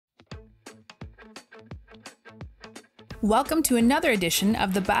Welcome to another edition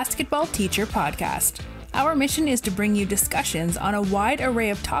of the Basketball Teacher Podcast. Our mission is to bring you discussions on a wide array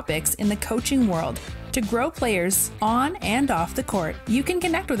of topics in the coaching world to grow players on and off the court. You can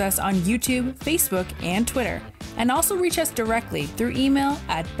connect with us on YouTube, Facebook, and Twitter, and also reach us directly through email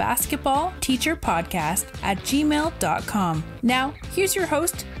at basketballteacherpodcast@gmail.com. Now, here's your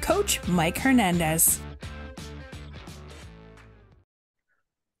host, Coach Mike Hernandez.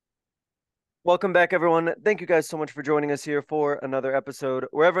 Welcome back, everyone. Thank you guys so much for joining us here for another episode.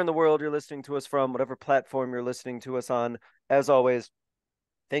 Wherever in the world you're listening to us from, whatever platform you're listening to us on, as always,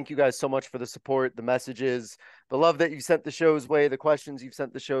 thank you guys so much for the support, the messages, the love that you sent the show's way, the questions you've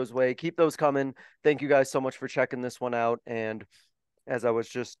sent the show's way. Keep those coming. Thank you guys so much for checking this one out. And as I was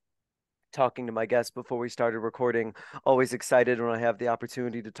just talking to my guests before we started recording, always excited when I have the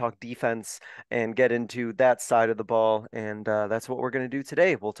opportunity to talk defense and get into that side of the ball. And that's what we're going to do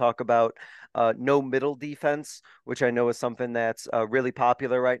today. We'll talk about no middle defense, which I know is something that's really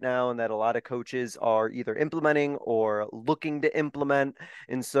popular right now and that a lot of coaches are either implementing or looking to implement.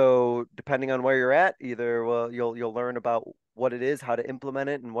 And so depending on where you're at, either you'll learn about what it is, how to implement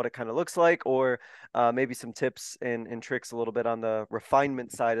it, and what it kind of looks like, or maybe some tips and tricks a little bit on the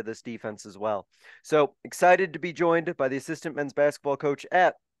refinement side of this defense as well. So excited to be joined by the assistant men's basketball coach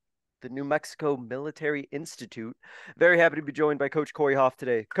at the New Mexico Military Institute. Very happy to be joined by Coach Cory Hoff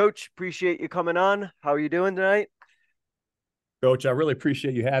today. Coach, appreciate you coming on. How are you doing tonight? Coach, I really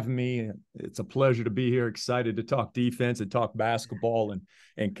appreciate you having me. It's a pleasure to be here. Excited to talk defense and talk basketball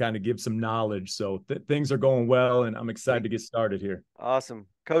and kind of give some knowledge. So things are going well, and I'm excited to get started here. Awesome.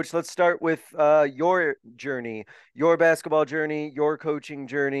 Coach, let's start with your journey, your basketball journey, your coaching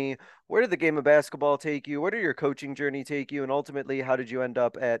journey. Where did the game of basketball take you? Where did your coaching journey take you? And ultimately, how did you end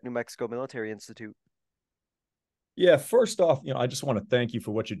up at New Mexico Military Institute? Yeah, first off, I just want to thank you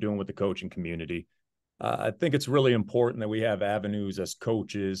for what you're doing with the coaching community. I think it's really important that we have avenues as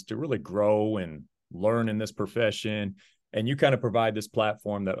coaches to really grow and learn in this profession. And you kind of provide this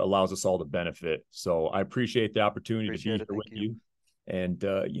platform that allows us all to benefit. So I appreciate the opportunity to be here with you and,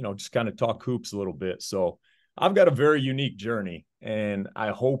 just kind of talk hoops a little bit. So I've got a very unique journey, and I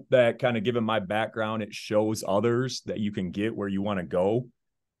hope that kind of given my background, it shows others that you can get where you want to go.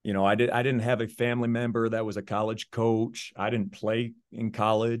 I didn't have a family member that was a college coach. I didn't play in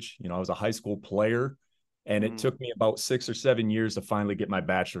college. I was a high school player. And it took me about 6 or 7 years to finally get my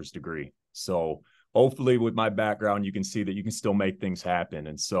bachelor's degree. So hopefully with my background, you can see that you can still make things happen.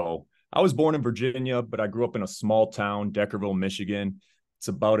 And so I was born in Virginia, but I grew up in a small town, Deckerville, Michigan. It's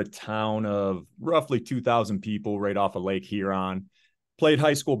about a town of roughly 2,000 people right off of Lake Huron. Played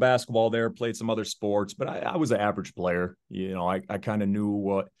high school basketball there, played some other sports, but I was an average player. I kind of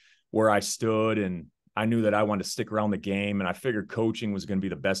knew where I stood, and I knew that I wanted to stick around the game, and I figured coaching was going to be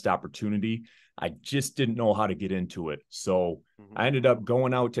the best opportunity. I just didn't know how to get into it. So I ended up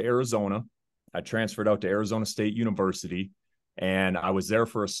going out to Arizona. I transferred out to Arizona State University, and I was there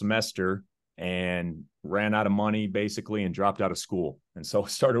for a semester and ran out of money basically and dropped out of school. And so I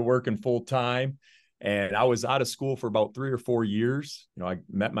started working full time, and I was out of school for about 3 or 4 years. I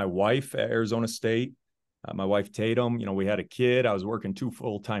met my wife at Arizona State. My wife, Tatum, we had a kid. I was working 2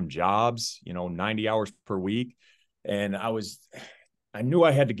 full-time jobs, 90 hours per week. And I knew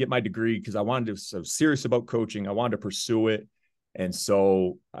I had to get my degree because I was serious about coaching. I wanted to pursue it. And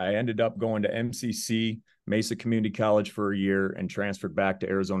so I ended up going to MCC, Mesa Community College, for a year and transferred back to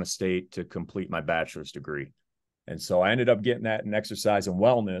Arizona State to complete my bachelor's degree. And so I ended up getting that in exercise and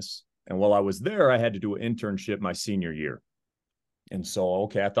wellness. And while I was there, I had to do an internship my senior year. And so,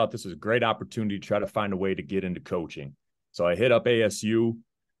 I thought this was a great opportunity to try to find a way to get into coaching. So I hit up ASU,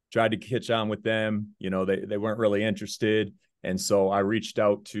 tried to catch on with them. They weren't really interested. And so I reached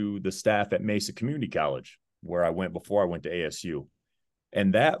out to the staff at Mesa Community College, where I went before I went to ASU.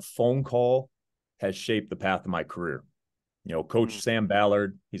 And that phone call has shaped the path of my career. Coach Sam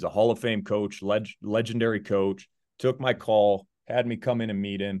Ballard, he's a Hall of Fame coach, legendary coach, took my call, had me come in and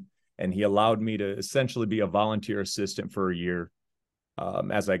meet him, and he allowed me to essentially be a volunteer assistant for a year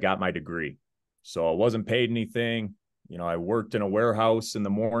as I got my degree. So I wasn't paid anything. I worked in a warehouse in the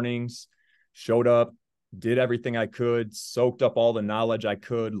mornings, showed up, did everything I could, soaked up all the knowledge I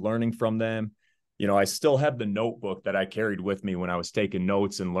could, learning from them. I still have the notebook that I carried with me when I was taking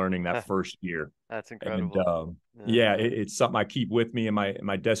notes and learning that first year. That's incredible. And it's something I keep with me in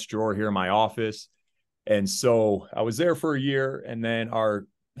my desk drawer here in my office. And so I was there for a year, and then our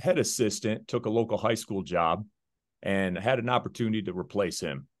head assistant took a local high school job and had an opportunity to replace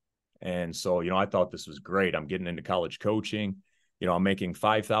him. And so, I thought this was great. I'm getting into college coaching. I'm making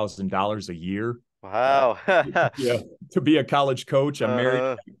 $5,000 a year. Wow. To be a college coach. I'm married, I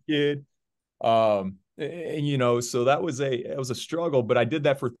have a kid. And so that was a struggle, but I did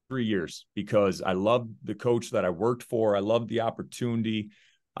that for 3 years because I loved the coach that I worked for. I loved the opportunity.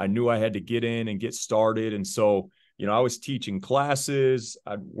 I knew I had to get in and get started. And so, I was teaching classes.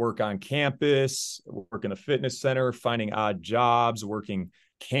 I'd work on campus, work in a fitness center, finding odd jobs, working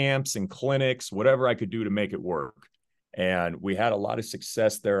camps and clinics, whatever I could do to make it work. And we had a lot of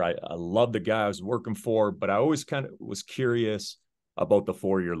success there. I loved the guy I was working for, but I always kind of was curious about the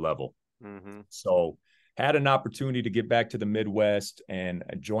 4-year level. Mm-hmm. So had an opportunity to get back to the Midwest and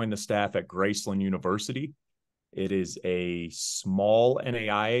join the staff at Graceland University. It is a small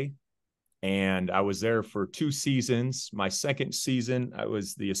NAIA, and I was there for 2 seasons. My second season, I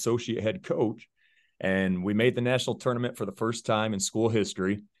was the associate head coach, and we made the national tournament for the first time in school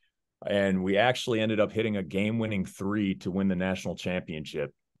history. And we actually ended up hitting a game-winning 3 to win the national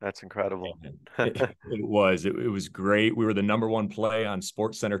championship. That's incredible. It was great. We were the number 1 play on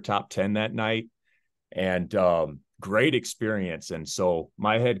SportsCenter top 10 that night, and great experience. And so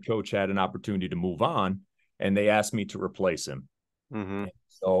my head coach had an opportunity to move on, and they asked me to replace him. Mm-hmm.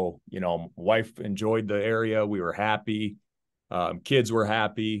 So, wife enjoyed the area. We were happy. Kids were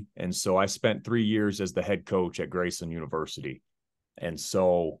happy. And so I spent 3 years as the head coach at Graceland University. And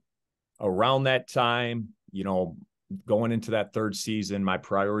so around that time, going into that 3rd season, my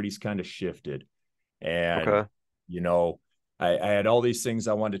priorities kind of shifted. And, okay. I had all these things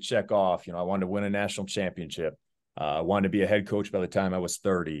I wanted to check off. I wanted to win a national championship. I wanted to be a head coach by the time I was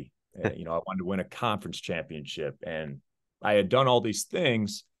 30. I wanted to win a conference championship. And I had done all these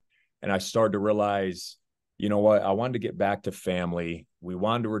things, and I started to realize, what? I wanted to get back to family. We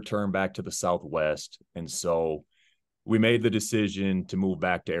wanted to return back to the Southwest. And so we made the decision to move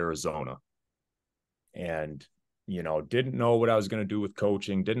back to Arizona. And, didn't know what I was going to do with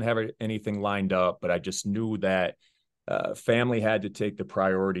coaching, didn't have anything lined up, but I just knew that family had to take the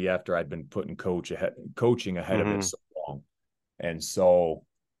priority after I'd been putting coaching ahead mm-hmm. of it so long. And so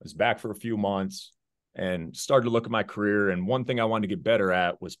I was back for a few months and started to look at my career. And one thing I wanted to get better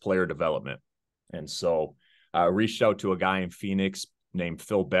at was player development. And so I reached out to a guy in Phoenix named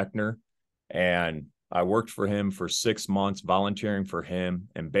Phil Beckner, and I worked for him for 6 months, volunteering for him,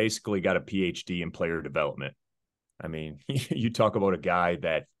 and basically got a PhD in player development. I mean, you talk about a guy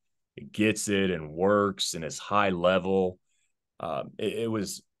that gets it and works and is high level. It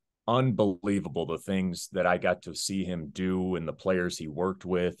was unbelievable, the things that I got to see him do and the players he worked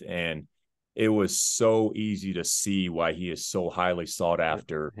with. And it was so easy to see why he is so highly sought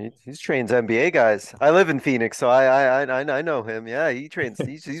after. He's trains NBA guys. I live in Phoenix, so I know him. Yeah, he trains.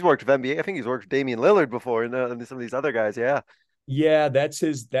 He's worked with NBA. I think he's worked with Damian Lillard before, and some of these other guys. Yeah. Yeah, that's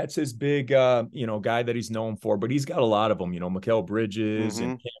his big guy that he's known for. But he's got a lot of them. Mikal Bridges mm-hmm.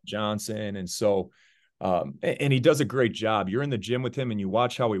 and Cam Johnson, and so and he does a great job. You're in the gym with him, and you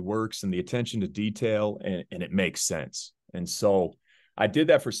watch how he works and the attention to detail, and it makes sense. And so I did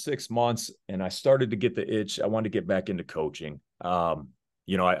that for 6 months, and I started to get the itch. I wanted to get back into coaching.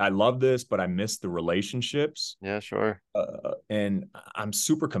 I love this, but I miss the relationships. Yeah, sure. And I'm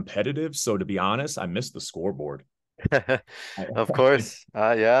super competitive. So to be honest, I miss the scoreboard. Of course.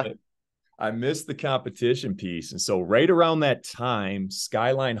 Yeah. I missed the competition piece. And so right around that time,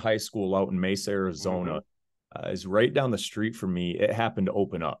 Skyline High School out in Mesa, Arizona, is right down the street from me. It happened to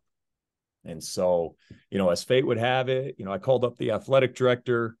open up. And so, as fate would have it, I called up the athletic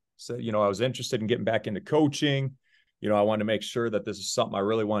director, said, I was interested in getting back into coaching. I wanted to make sure that this is something I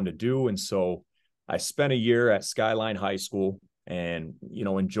really wanted to do. And so I spent a year at Skyline High School and,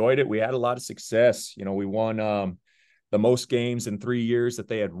 enjoyed it. We had a lot of success. We won the most games in 3 years that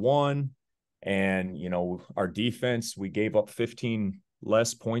they had won. And, our defense, we gave up 15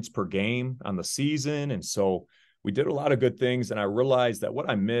 less points per game on the season. And so we did a lot of good things. And I realized that what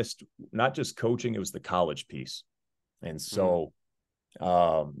I missed, not just coaching, it was the college piece. And so,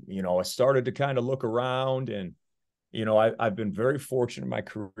 I started to kind of look around, and, I've been very fortunate in my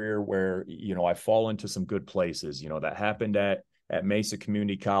career where, I fall into some good places, that happened at Mesa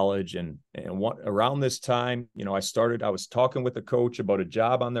Community College. And around this time, I was talking with a coach about a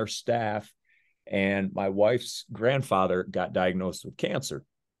job on their staff, and my wife's grandfather got diagnosed with cancer.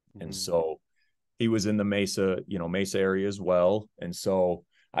 And so he was in the Mesa area as well. And so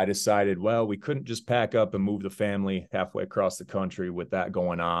I decided, well, we couldn't just pack up and move the family halfway across the country with that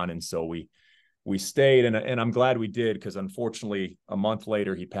going on. And so we stayed, and I'm glad we did, because unfortunately a month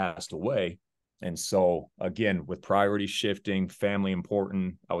later he passed away. And so again, with priorities shifting, family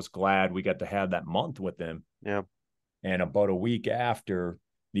important, I was glad we got to have that month with him. Yeah. And about a week after,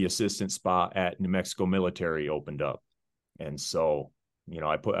 the assistant spot at New Mexico Military opened up. And so,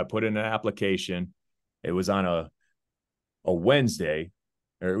 I put in an application. It was on a Wednesday,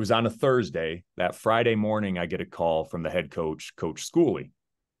 or it was on a Thursday. That Friday morning, I get a call from the head coach, Coach Schooley.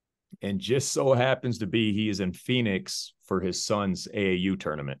 And just so happens to be he is in Phoenix for his son's AAU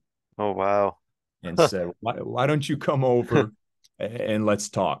tournament. Oh, wow. And said, why don't you come over and let's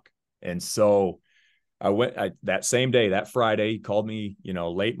talk? And so I went that same day, that Friday. He called me,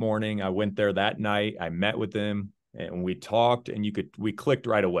 late morning. I went there that night. I met with him and we talked, and we clicked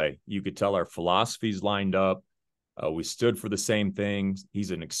right away. You could tell our philosophies lined up. We stood for the same things.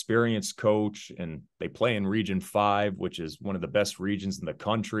 He's an experienced coach, and they play in Region 5, which is one of the best regions in the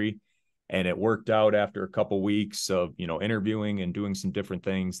country. And it worked out after a couple of weeks of, interviewing and doing some different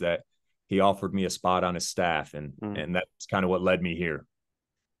things that he offered me a spot on his staff. And that's kind of what led me here.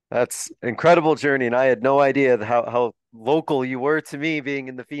 That's incredible journey. And I had no idea how local you were to me, being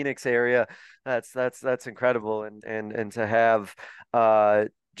in the Phoenix area. That's incredible. And to have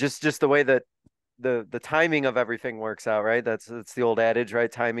just the way that the timing of everything works out, right? That's the old adage,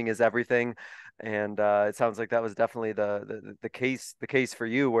 right? Timing is everything. And it sounds like that was definitely the case for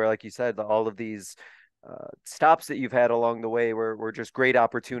you, where, like you said, all of these stops that you've had along the way were just great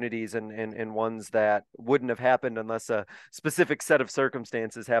opportunities, and ones that wouldn't have happened unless a specific set of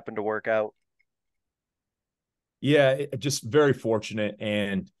circumstances happened to work out. Yeah, just very fortunate.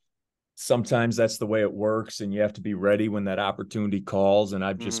 And sometimes that's the way it works, and you have to be ready when that opportunity calls. And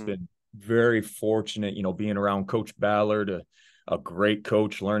I've just been very fortunate, being around Coach Ballard, a great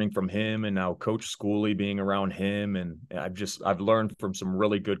coach, learning from him, and now Coach Schooley, being around him. And I've learned from some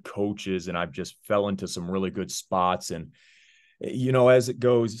really good coaches, and I've just fell into some really good spots. And, as it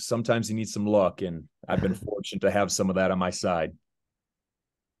goes, sometimes you need some luck, and I've been fortunate to have some of that on my side.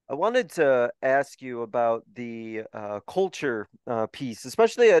 I wanted to ask you about the culture piece,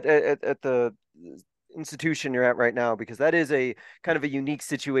 especially at the institution you're at right now, because that is a kind of a unique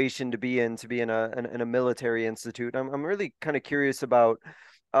situation to be in a military institute. I'm really kind of curious about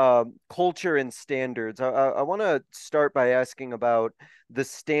culture and standards. I want to start by asking about the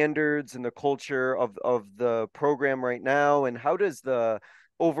standards and the culture of the program right now, and how does the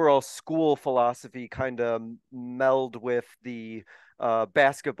overall school philosophy kind of meld with the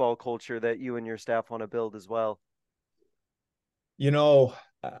basketball culture that you and your staff want to build as well?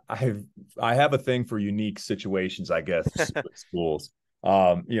 I have a thing for unique situations, I guess, with schools.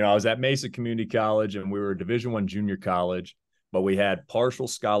 I was at Mesa Community College, and we were a Division I junior college, but we had partial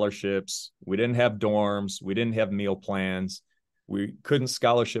scholarships. We didn't have dorms. We didn't have meal plans. We couldn't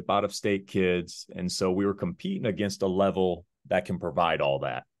scholarship out of state kids. And so we were competing against a level that can provide all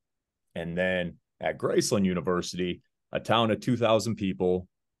that. And then at Graceland University, a town of 2,000 people,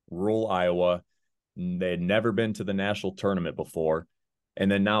 rural Iowa, they had never been to the national tournament before. And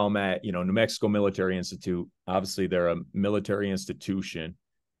then now I'm at, New Mexico Military Institute. Obviously, they're a military institution.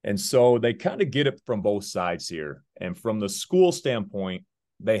 And so they kind of get it from both sides here. And from the school standpoint,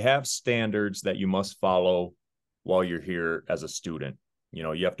 they have standards that you must follow while you're here as a student.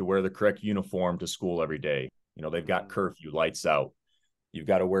 You have to wear the correct uniform to school every day. They've got curfew, lights out. You've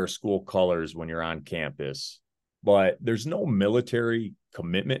got to wear school colors when you're on campus. But there's no military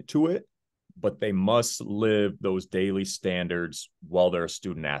commitment to it, but they must live those daily standards while they're a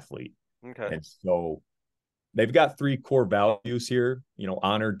student athlete. Okay. And so they've got 3 core values here,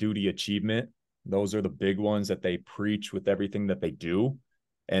 honor, duty, achievement. Those are the big ones that they preach with everything that they do.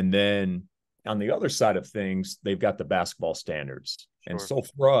 And then on the other side of things, they've got the basketball standards. Sure. And so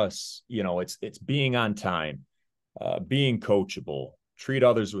for us, it's being on time, being coachable, treat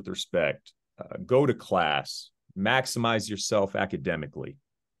others with respect, go to class, maximize yourself academically.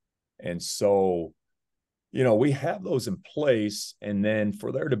 And so, we have those in place. And then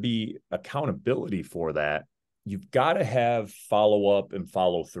for there to be accountability for that, you've got to have follow up and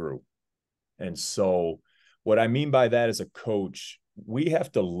follow through. And so what I mean by that as a coach, we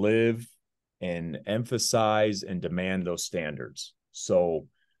have to live and emphasize and demand those standards. So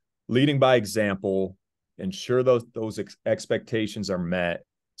leading by example, ensure those expectations are met.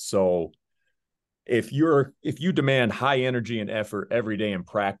 So if you demand high energy and effort every day in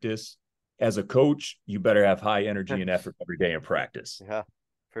practice, as a coach, you better have high energy and effort every day in practice. Yeah,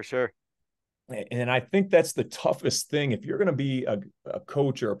 for sure. And I think that's the toughest thing. If you're going to be a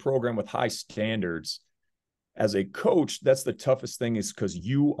coach or a program with high standards, as a coach, that's the toughest thing, is because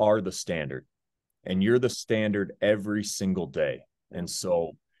you are the standard, and you're the standard every single day. And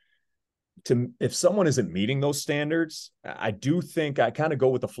so if someone isn't meeting those standards, I do think I kind of go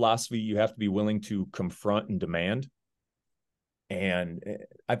with the philosophy you have to be willing to confront and demand. And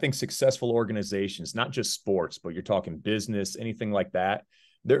I think successful organizations, not just sports, but you're talking business, anything like that,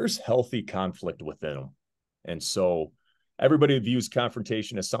 there's healthy conflict within them. And so everybody views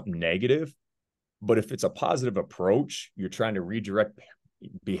confrontation as something negative, but if it's a positive approach, you're trying to redirect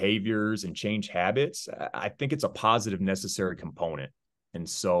behaviors and change habits, I think it's a positive, necessary component. And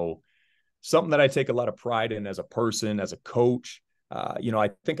so something that I take a lot of pride in as a person, as a coach. I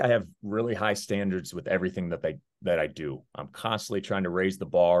think I have really high standards with everything that I do. I'm constantly trying to raise the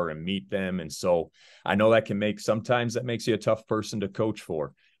bar and meet them. And so I know sometimes that makes you a tough person to coach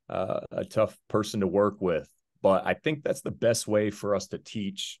for, a tough person to work with. But I think that's the best way for us to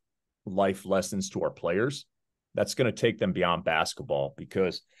teach life lessons to our players. That's going to take them beyond basketball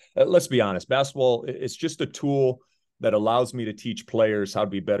because let's be honest, basketball, it's just a tool that allows me to teach players how to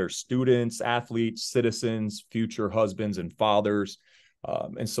be better students, athletes, citizens, future husbands and fathers.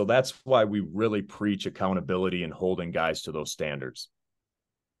 And so that's why we really preach accountability and holding guys to those standards.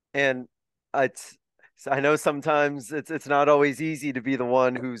 And I know sometimes it's not always easy to be the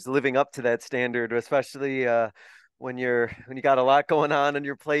one who's living up to that standard, especially when you got a lot going on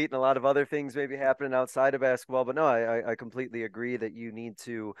your plate and a lot of other things maybe happening outside of basketball. But no, I completely agree that you need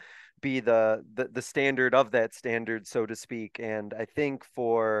to be the standard of that standard, so to speak. And I think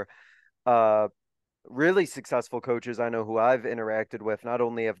for really successful coaches I know who I've interacted with, not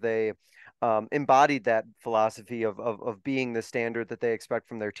only have they embodied that philosophy of being the standard that they expect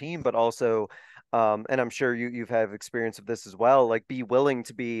from their team, but also, and I'm sure you've had experience of this as well, like be willing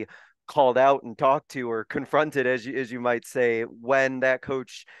to be called out and talked to or confronted, as you might say, when that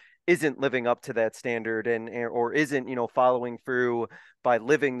coach isn't living up to that standard or isn't, following through by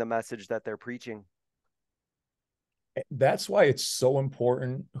living the message that they're preaching. That's why it's so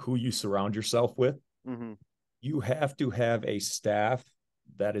important who you surround yourself with. Mm-hmm. You have to have a staff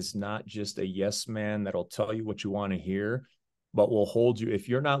that is not just a yes man that'll tell you what you want to hear, but will hold you. If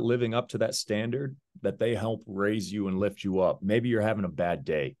you're not living up to that standard, that they help raise you and lift you up. Maybe you're having a bad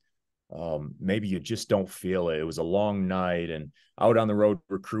day. Maybe you just don't feel it. It was a long night and out on the road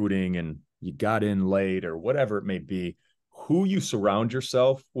recruiting and you got in late or whatever it may be. Who you surround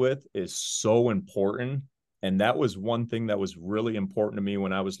yourself with is so important. And that was one thing that was really important to me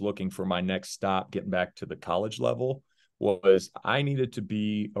when I was looking for my next stop, getting back to the college level, was I needed to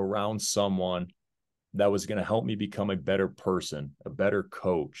be around someone that was going to help me become a better person, a better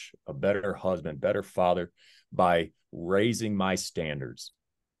coach, a better husband, better father by raising my standards.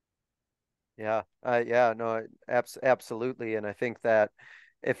 Yeah. No, absolutely. And I think that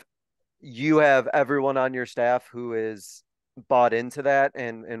if you have everyone on your staff who is bought into that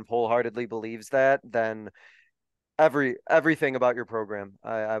and wholeheartedly believes that, then everything about your program,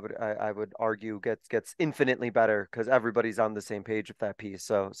 I would argue gets infinitely better because everybody's on the same page with that piece.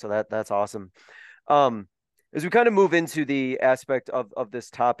 So that's awesome. As we kind of move into the aspect of this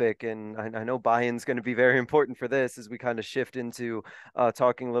topic, and I know buy-in's going to be very important for this as we kind of shift into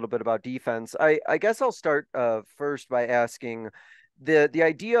talking a little bit about defense. I guess I'll start first by asking the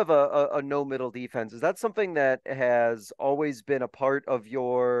idea of a no middle defense. Is that something that has always been a part of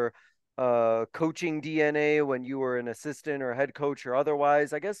your coaching DNA when you were an assistant or head coach or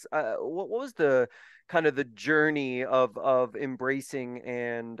otherwise? I guess what was the kind of the journey of embracing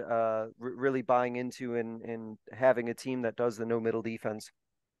and really buying into and having a team that does the no middle defense?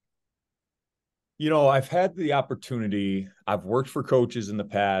 I've had the opportunity. I've worked for coaches in the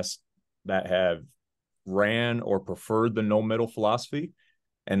past that have ran or preferred the no middle philosophy.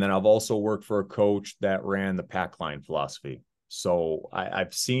 And then I've also worked for a coach that ran the pack line philosophy. So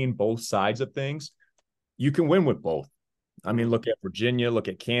I've seen both sides of things. You can win with both. I mean, look at Virginia, look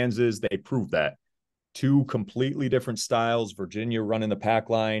at Kansas. They proved that. Two completely different styles. Virginia running the pack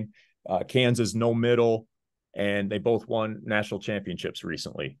line, Kansas no middle, and they both won national championships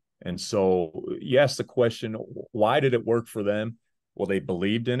recently. And so you ask the question, why did it work for them? Well, they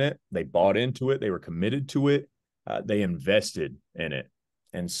believed in it. They bought into it. They were committed to it. They invested in it.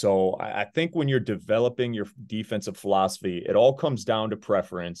 And so I think when you're developing your defensive philosophy, it all comes down to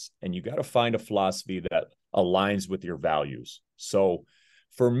preference, and you got to find a philosophy that aligns with your values. So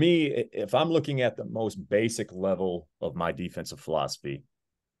for me, if I'm looking at the most basic level of my defensive philosophy,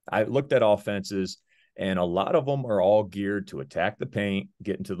 I looked at offenses, and a lot of them are all geared to attack the paint,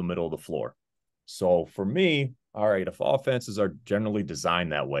 get into the middle of the floor. So for me, all right, if offenses are generally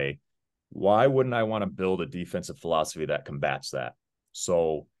designed that way, why wouldn't I want to build a defensive philosophy that combats that?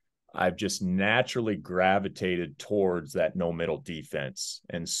 So I've just naturally gravitated towards that no middle defense.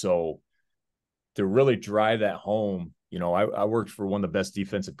 And so to really drive that home, I worked for one of the best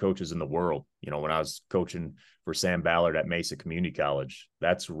defensive coaches in the world, when I was coaching for Sam Ballard at Mesa Community College.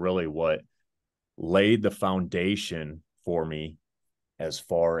 That's really what laid the foundation for me as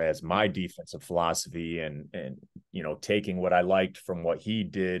far as my defensive philosophy and taking what I liked from what he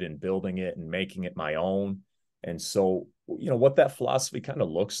did and building it and making it my own. And so, what that philosophy kind of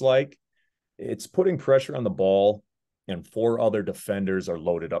looks like, it's putting pressure on the ball and 4 other defenders are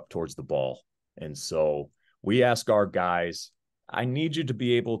loaded up towards the ball. And so we ask our guys, I need you to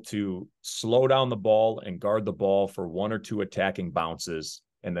be able to slow down the ball and guard the ball for 1 or 2 attacking bounces,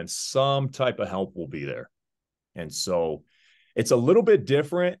 and then some type of help will be there. And so it's a little bit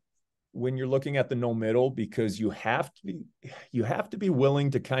different when you're looking at the no middle, because you have to be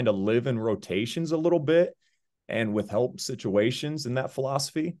willing to kind of live in rotations a little bit and with help situations in that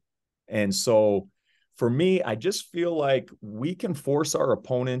philosophy. And so for me, I just feel like we can force our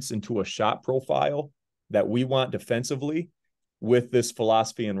opponents into a shot profile that we want defensively with this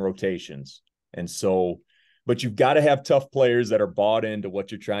philosophy and rotations. And so, but you've got to have tough players that are bought into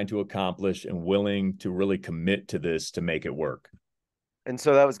what you're trying to accomplish and willing to really commit to this to make it work. And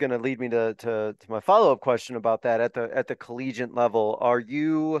so that was going to lead me to my follow-up question about that at the collegiate level. Are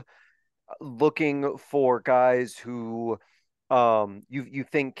you looking for guys who you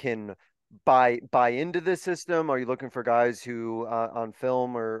think can buy into this system? Are you looking for guys who on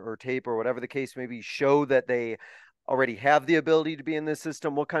film or tape or whatever the case may be show that they already have the ability to be in this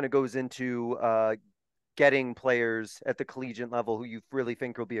system? What kind of goes into getting players at the collegiate level who you really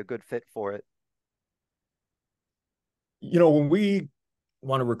think will be a good fit for it? When we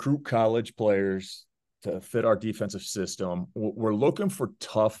want to recruit college players to fit our defensive system, we're looking for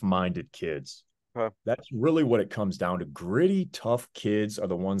tough-minded kids. Huh. That's really what it comes down to. Gritty, tough kids are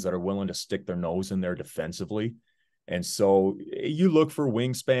the ones that are willing to stick their nose in there defensively. And so you look for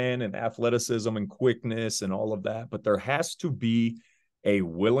wingspan and athleticism and quickness and all of that, but there has to be a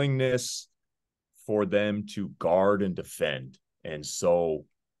willingness for them to guard and defend. And so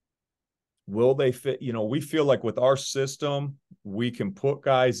will they fit? We feel like with our system, we can put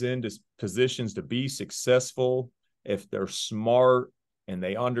guys into positions to be successful if they're smart and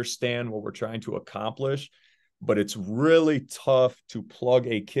they understand what we're trying to accomplish. But it's really tough to plug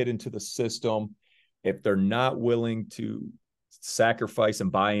a kid into the system if they're not willing to sacrifice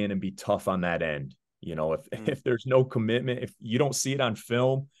and buy in and be tough on that end. If there's no commitment, if you don't see it on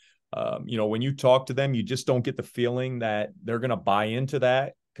film, when you talk to them, you just don't get the feeling that they're going to buy into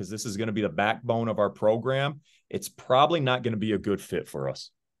that, because this is going to be the backbone of our program. It's probably not going to be a good fit for us.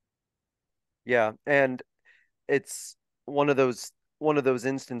 Yeah, and it's one of those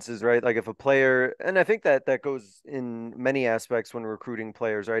instances, right? Like if a player, and I think that goes in many aspects when recruiting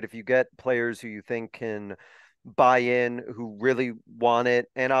players, right? If you get players who you think can buy in, who really want it,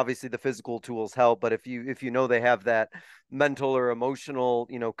 and obviously the physical tools help, but if you know they have that mental or emotional,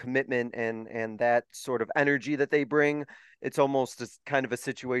 commitment and that sort of energy that they bring, it's almost kind of a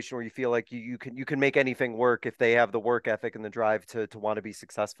situation where you feel like you can make anything work if they have the work ethic and the drive to want to be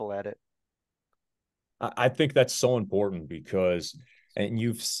successful at it. I think that's so important because, and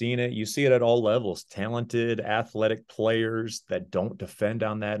you've seen it, you see it at all levels, talented, athletic players that don't defend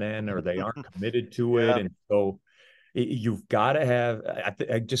on that end, or they aren't committed to it. And so you've got to have,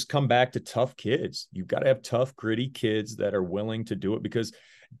 I just come back to tough kids. You've got to have tough, gritty kids that are willing to do it, because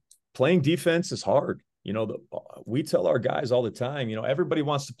playing defense is hard. We tell our guys all the time, everybody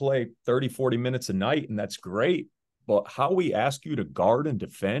wants to play 30, 40 minutes a night, and that's great. But how we ask you to guard and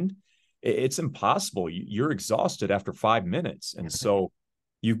defend, it's impossible. You're exhausted after 5 minutes. And so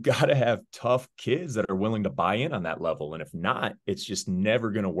you've got to have tough kids that are willing to buy in on that level. And if not, it's just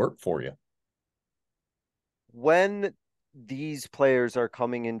never going to work for you. When these players are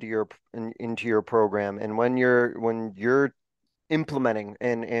coming into your program, and when you're implementing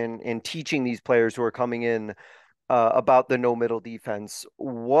and teaching these players who are coming in about the no middle defense,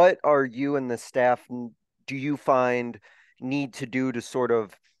 what are you and the staff do you find need to do to sort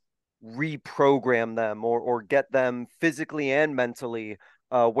of reprogram them or get them physically and mentally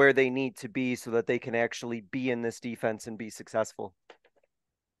where they need to be so that they can actually be in this defense and be successful?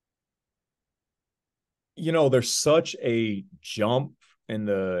 There's such a jump in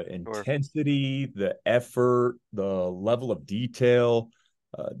the intensity, the effort, the level of detail,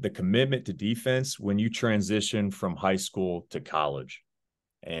 the commitment to defense when you transition from high school to college.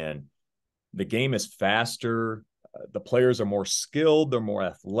 And the game is faster. The players are more skilled. They're more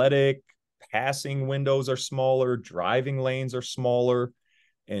athletic. Passing windows are smaller. Driving lanes are smaller.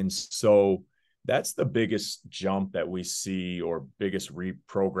 And so that's the biggest jump that we see, or biggest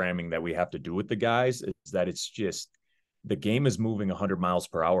reprogramming that we have to do with the guys, is that it's just the game is moving 100 miles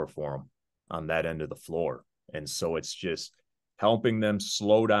per hour for them on that end of the floor. And so it's just helping them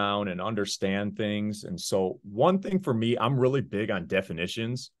slow down and understand things. And so one thing for me, I'm really big on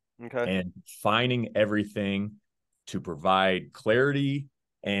definitions and defining everything to provide clarity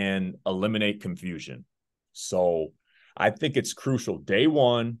and eliminate confusion. So I think it's crucial day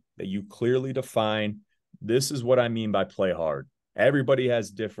one that you clearly define, this is what I mean by play hard. Everybody has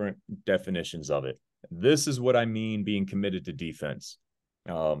different definitions of it. This is what I mean being committed to defense.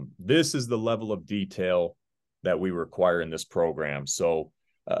 This is the level of detail that we require in this program. So,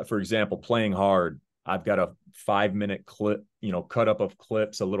 for example, playing hard, I've got a 5-minute clip, cut up of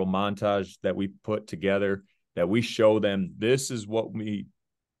clips, a little montage that we put together that we show them. This is what when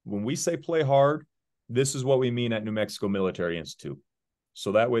we say play hard, this is what we mean at New Mexico Military Institute.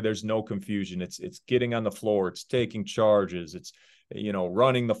 So that way there's no confusion. It's getting on the floor, it's taking charges, it's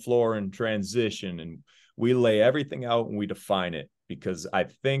running the floor in transition, and we lay everything out and we define it, because I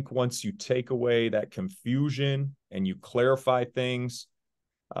think once you take away that confusion and you clarify things,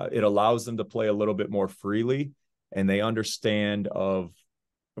 it allows them to play a little bit more freely, and they understand of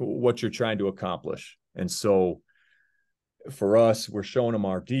what you're trying to accomplish. And so for us, we're showing them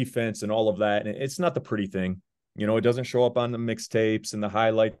our defense and all of that. And it's not the pretty thing. It doesn't show up on the mixtapes and the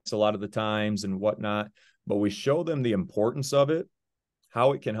highlights a lot of the times and whatnot, but we show them the importance of it,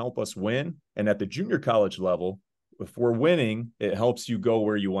 how it can help us win. And at the junior college level, if we're winning, it helps you go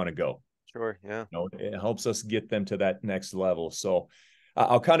where you want to go. Sure. Yeah. It helps us get them to that next level. So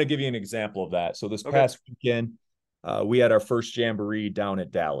I'll kind of give you an example of that. So this past weekend, we had our first jamboree down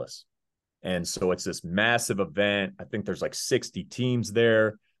at Dallas. And so it's this massive event. I think there's like 60 teams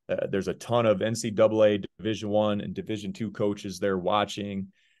there. There's a ton of NCAA Division I and Division II coaches there watching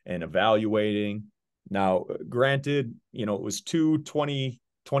and evaluating. Now, granted, it was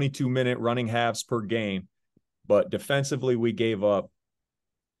 22-minute running halves per game, but defensively we gave up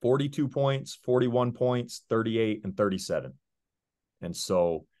 42 points, 41 points, 38, and 37. And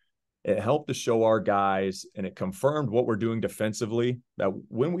so it helped to show our guys, and it confirmed what we're doing defensively, that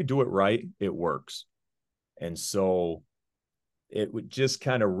when we do it right, it works. And so it would just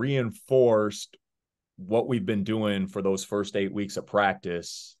kind of reinforced what we've been doing for those first 8 weeks of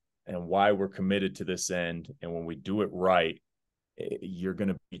practice and why we're committed to this end. And when we do it right, you're going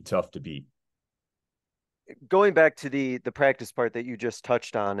to be tough to beat. Going back to the practice part that you just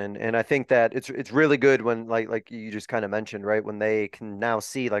touched on, and I think that it's really good when like you just kind of mentioned, right, when they can now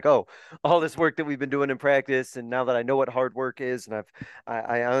see like, oh, all this work that we've been doing in practice, and now that I know what hard work is, and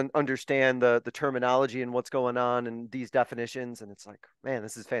I understand the terminology and what's going on and these definitions, and it's like, man,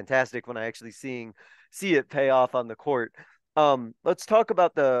 this is fantastic when I actually see it pay off on the court. Let's talk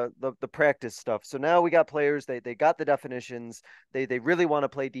about the practice stuff. So now we got players, they got the definitions, they really want to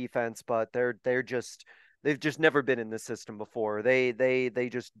play defense, but they've just never been in this system before. They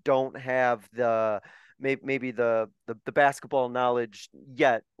just don't have maybe the basketball knowledge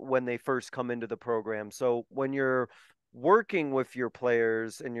yet when they first come into the program. So when you're working with your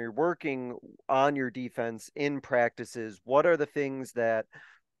players and you're working on your defense in practices, what are the things that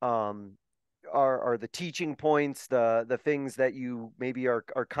are the teaching points, the things that you maybe are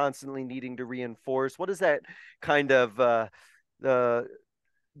constantly needing to reinforce? What is that kind of the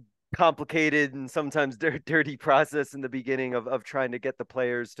complicated and sometimes dirty process in the beginning of trying to get the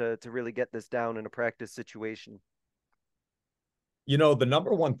players to really get this down in a practice situation? The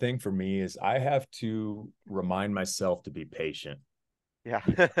number one thing for me is I have to remind myself to be patient. Yeah.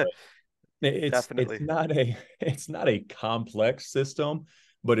 Definitely. It's not a complex system,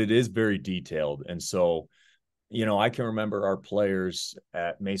 but it is very detailed. And so, I can remember our players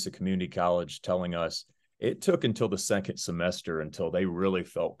at Mesa Community College telling us it took until the second semester until they really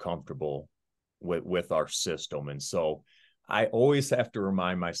felt comfortable with our system. And so I always have to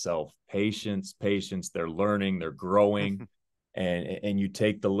remind myself, patience, they're learning, they're growing, and you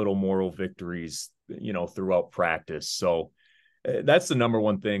take the little moral victories, throughout practice. So that's the number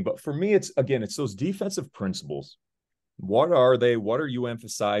one thing. But for me, it's those defensive principles. What are they? What are you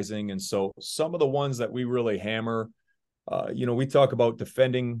emphasizing? And so some of the ones that we really hammer, we talk about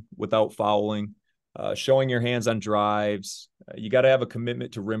defending without fouling, showing your hands on drives. You got to have a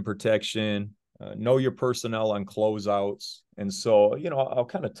commitment to rim protection, know your personnel on closeouts. And so, I'll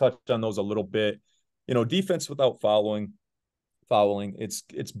kind of touch on those a little bit. Defense without fouling,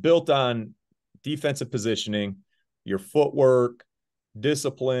 it's built on defensive positioning, your footwork,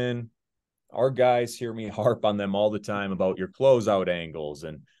 discipline. Our guys hear me harp on them all the time about your closeout angles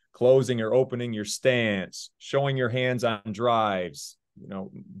and closing or opening your stance, showing your hands on drives,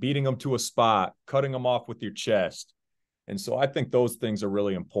 beating them to a spot, cutting them off with your chest. And so I think those things are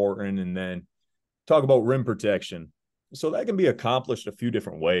really important. And then talk about rim protection. So that can be accomplished a few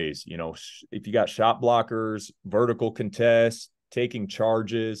different ways. If you got shot blockers, vertical contests, taking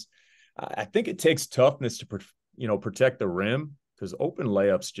charges, I think it takes toughness to, protect the rim, because open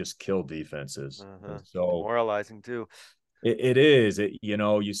layups just kill defenses. So demoralizing too. It is.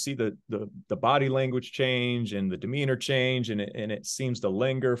 You see the body language change and the demeanor change, and it seems to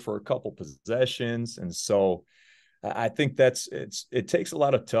linger for a couple possessions. And so I think it takes a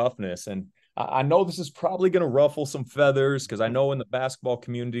lot of toughness. And I know this is probably going to ruffle some feathers because I know in the basketball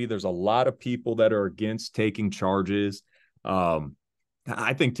community, there's a lot of people that are against taking charges.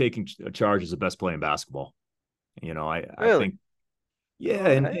 I think taking a charge is the best play in basketball. I Really? think, yeah.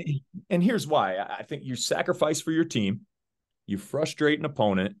 Okay. And here's why. I think you sacrifice for your team, you frustrate an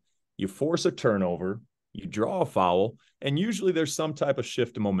opponent, you force a turnover, you draw a foul, and usually there's some type of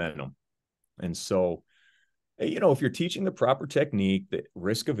shift in momentum. And so, if you're teaching the proper technique, the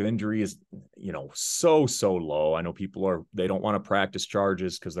risk of injury is, so low. I know they don't want to practice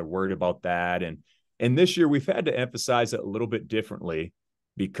charges because they're worried about that. And this year we've had to emphasize it a little bit differently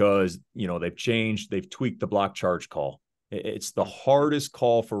because, they've tweaked the block charge call. It's the hardest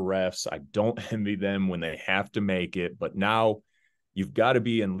call for refs. I don't envy them when they have to make it, but now you've got to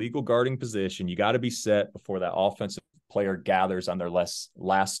be in legal guarding position. You got to be set before that offensive player gathers on their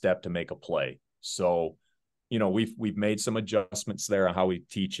last step to make a play. So, we've made some adjustments there on how we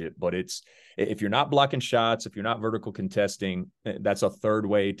teach it, but if you're not blocking shots, if you're not vertical contesting, that's a third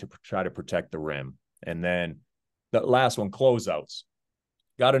way to try to protect the rim. And then the last one, closeouts.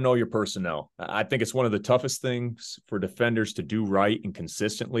 Got to know your personnel. I think it's one of the toughest things for defenders to do right and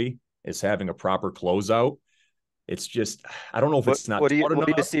consistently is having a proper closeout. It's just, I don't know if it's not taught enough.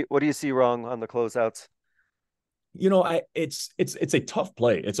 What do you see wrong on the closeouts? It's a tough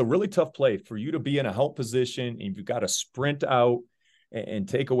play. It's a really tough play for you to be in a help position and you've got to sprint out and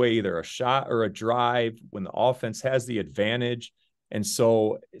take away either a shot or a drive when the offense has the advantage. And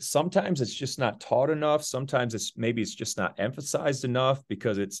so sometimes it's just not taught enough. Sometimes it's just not emphasized enough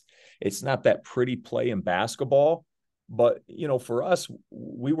because it's not that pretty play in basketball. But for us,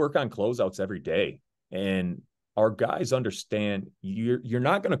 we work on closeouts every day, and our guys understand you're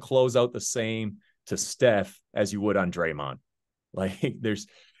not going to close out the same to Steph as you would on Draymond. Like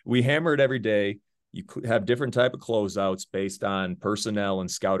we hammer it every day. You have different type of closeouts based on personnel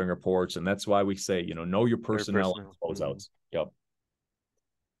and scouting reports. And that's why we say, know your personnel and closeouts. Yep.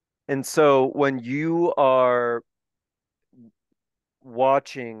 And so when you are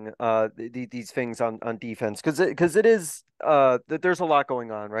watching these things on defense, because it is there's a lot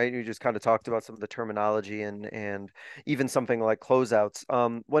going on, right? You just kind of talked about some of the terminology and even something like closeouts.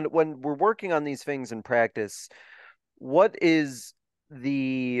 When we're working on these things in practice, what is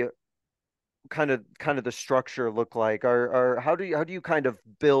the kind of the structure look like? Or how do you kind of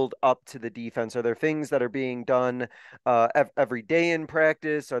build up to the defense? Are there things that are being done every day in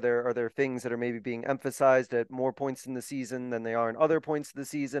practice? Are there things that are maybe being emphasized at more points in the season than they are in other points of the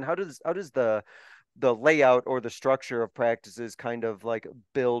season? How does the layout or the structure of practices kind of like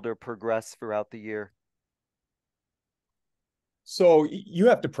build or progress throughout the year? So you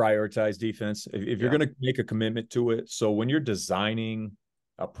have to prioritize defense if you're going to make a commitment to it. So when you're designing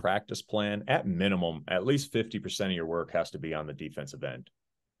a practice plan, at minimum, at least 50% of your work has to be on the defensive end.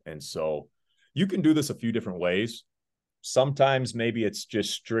 And so you can do this a few different ways. Sometimes maybe it's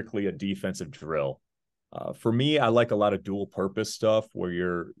just strictly a defensive drill. For me, I like a lot of dual purpose stuff where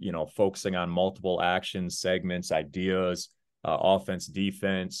you're, focusing on multiple actions, segments, ideas, offense,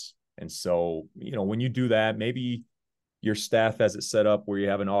 defense. And so, when you do that, maybe your staff has it set up where you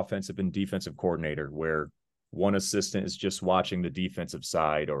have an offensive and defensive coordinator where one assistant is just watching the defensive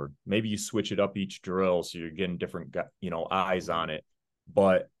side, or maybe you switch it up each drill so you're getting different, eyes on it.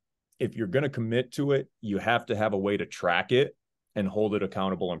 But if you're going to commit to it, you have to have a way to track it and hold it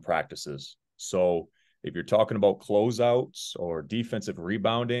accountable in practices. So if you're talking about closeouts or defensive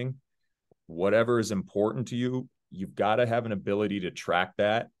rebounding, whatever is important to you, you've got to have an ability to track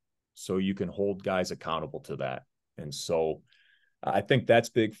that so you can hold guys accountable to that. And so I think that's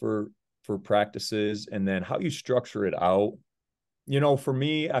big for practices. And then how you structure it out. For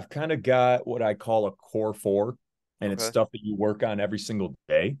me, I've kind of got what I call a core four, and it's stuff that you work on every single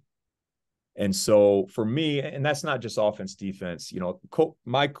day. And so for me, and that's not just offense, defense,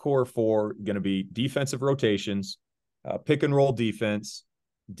 my core four going to be defensive rotations, pick and roll defense,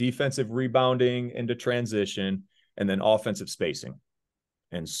 defensive rebounding into transition, and then offensive spacing.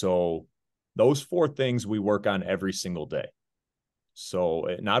 And so those four things we work on every single day. So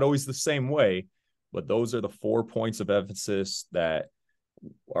not always the same way, but those are the 4 points of emphasis that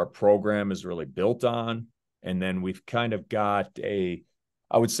our program is really built on. And then we've kind of got I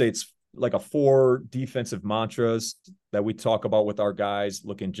would say it's like a 4 defensive mantras that we talk about with our guys,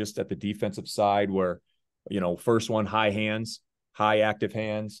 looking just at the defensive side where, first one, high hands, high active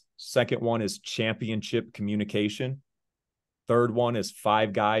hands. Second one is championship communication. Third one is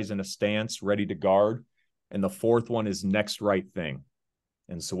 5 guys in a stance ready to guard. And the fourth one is next right thing.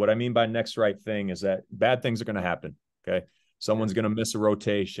 And so what I mean by next right thing is that bad things are going to happen. Okay. Someone's going to miss a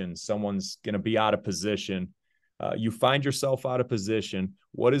rotation. Someone's going to be out of position. You find yourself out of position.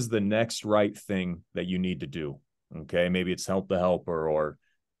 What is the next right thing that you need to do? Okay, maybe it's help the helper, or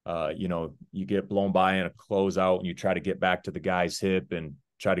you get blown by in a closeout and you try to get back to the guy's hip and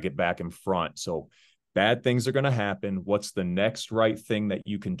try to get back in front. So bad things are going to happen. What's the next right thing that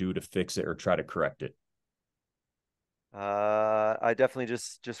you can do to fix it or try to correct it? I definitely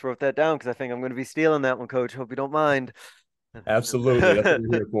just wrote that down because I think I'm going to be stealing that one, Coach. Hope you don't mind. Absolutely. That's what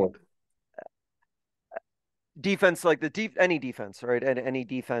we're here for. Defense, like any defense, right? And any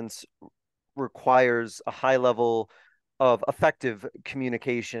defense requires a high level of effective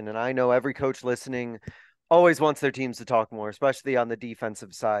communication. And I know every coach listening always wants their teams to talk more, especially on the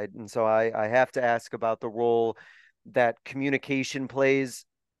defensive side. And so I have to ask about the role that communication plays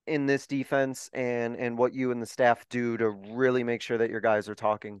in this defense, and what you and the staff do to really make sure that your guys are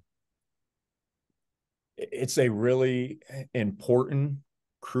talking. It's a really important,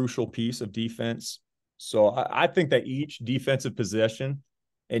 crucial piece of defense. So I think that each defensive possession,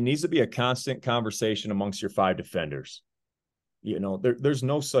 it needs to be a constant conversation amongst your 5 defenders. There's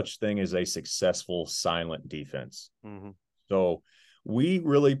no such thing as a successful silent defense. Mm-hmm. So we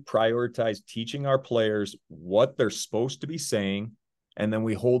really prioritize teaching our players what they're supposed to be saying, and then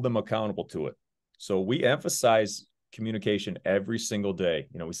we hold them accountable to it. So we emphasize communication every single day.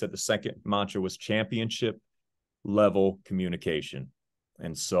 We said the second mantra was championship level communication.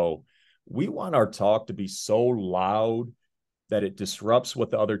 And so we want our talk to be so loud that it disrupts what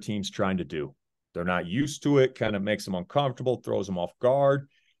the other team's trying to do. They're not used to it, kind of makes them uncomfortable, throws them off guard.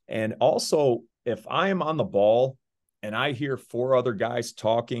 And also, if I am on the ball and I hear 4 other guys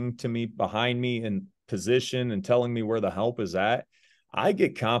talking to me behind me in position and telling me where the help is at, I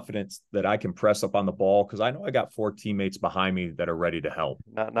get confidence that I can press up on the ball because I know I got 4 teammates behind me that are ready to help.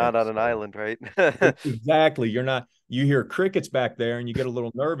 Not on an island, right? Exactly. You hear crickets back there and you get a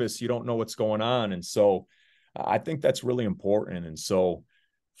little nervous. You don't know what's going on. And so I think that's really important. And so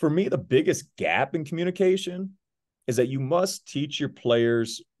for me, the biggest gap in communication is that you must teach your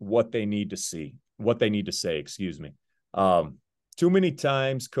players what they need to say, excuse me. Too many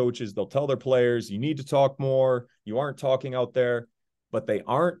times coaches, they'll tell their players, you need to talk more. You aren't talking out there, but they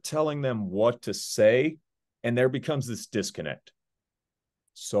aren't telling them what to say. And there becomes this disconnect.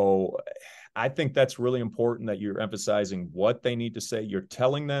 So I think that's really important that you're emphasizing what they need to say. You're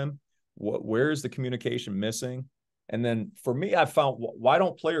telling them where is the communication missing. And then for me, I found, why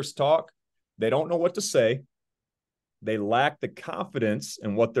don't players talk? They don't know what to say. They lack the confidence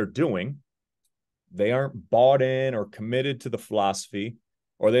in what they're doing. They aren't bought in or committed to the philosophy,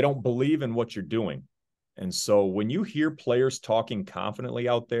 or they don't believe in what you're doing. And so when you hear players talking confidently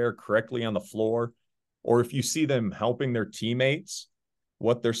out there, correctly on the floor, or if you see them helping their teammates,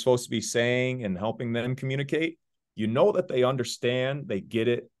 what they're supposed to be saying and helping them communicate, you know that they understand, they get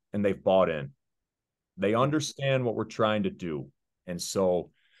it, and they've bought in. They understand what we're trying to do. And so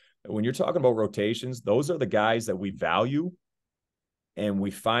when you're talking about rotations, those are the guys that we value, and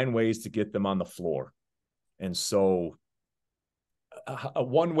we find ways to get them on the floor. And so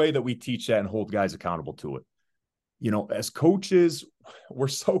one way that we teach that and hold guys accountable to it, as coaches, we're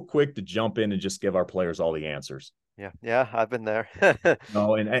so quick to jump in and just give our players all the answers. Yeah, I've been there.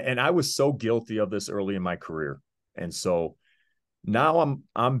 And I was so guilty of this early in my career. And so now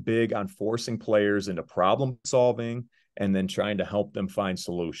I'm big on forcing players into problem solving and then trying to help them find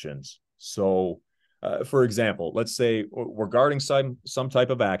solutions. So, for example, let's say we're guarding some type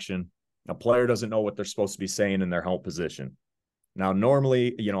of action. A player doesn't know what they're supposed to be saying in their help position. Now,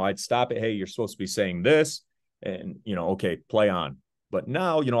 normally, I'd stop it. Hey, you're supposed to be saying this, and, okay, play on. But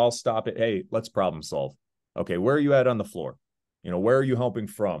now, I'll stop it. Hey, let's problem solve. Okay, where are you at on the floor? Where are you helping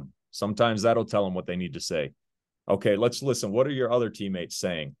from? Sometimes that'll tell them what they need to say. Okay, let's listen. What are your other teammates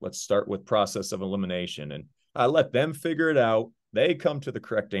saying? Let's start with process of elimination. And I let them figure it out. They come to the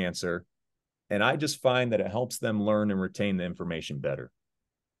correct answer. And I just find that it helps them learn and retain the information better.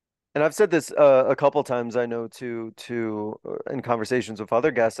 And I've said this a couple times, I know, to in conversations with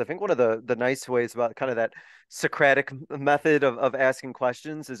other guests. I think one of the nice ways about kind of that Socratic method of asking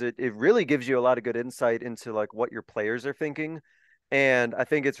questions is it really gives you a lot of good insight into like what your players are thinking. And I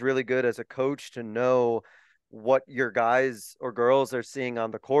think it's really good as a coach to know what your guys or girls are seeing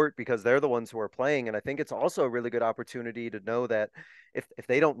on the court because they're the ones who are playing. And I think it's also a really good opportunity to know that if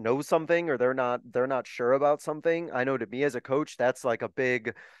they don't know something or they're not sure about something, I know to me as a coach, that's like a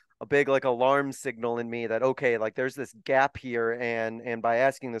big like alarm signal in me that, okay, like there's this gap here. And by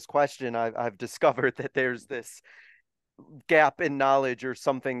asking this question, I've discovered that there's this gap in knowledge or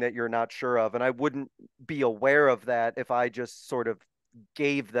something that you're not sure of. And I wouldn't be aware of that if I just sort of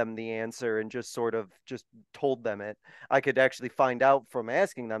gave them the answer and just sort of just told them it. I could actually find out from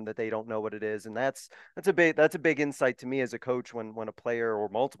asking them that they don't know what it is. And that's a big insight to me as a coach when a player or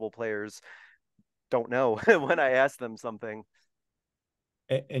multiple players don't know when I ask them something.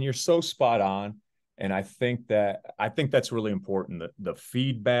 And you're so spot on. And I think that's really important. The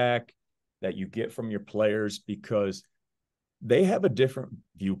feedback that you get from your players, because they have a different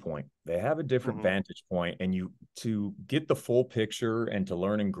viewpoint. They have a different vantage point, and to get the full picture and to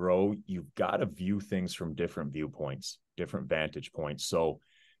learn and grow, you've got to view things from different viewpoints, different vantage points. So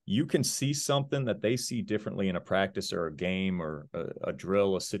you can see something that they see differently in a practice or a game or a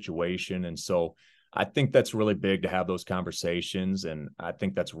drill, a situation. And so I think that's really big to have those conversations. And I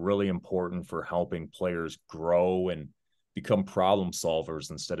think that's really important for helping players grow and become problem solvers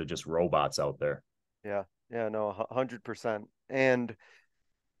instead of just robots out there. Yeah. Yeah, no, 100%. And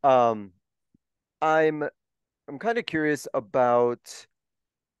um I'm kind of curious about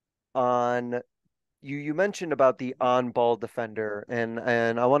on you mentioned about the on-ball defender, and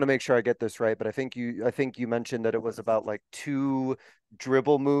I want to make sure I get this right, but I think you mentioned that it was about like two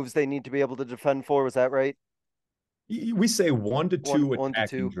dribble moves they need to be able to defend for. Was that right? We say one to two One to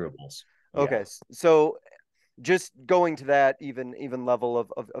attacking two. dribbles. Yeah. Okay. So just going to that even level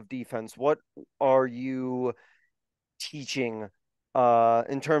of defense, what are you teaching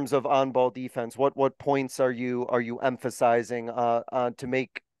in terms of on-ball defense? What points are you emphasizing to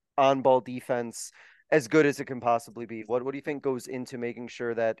make on-ball defense as good as it can possibly be? What do you think goes into making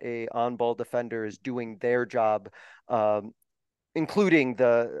sure that a on-ball defender is doing their job, including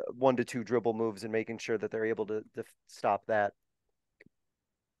the one to two dribble moves and making sure that they're able to stop that?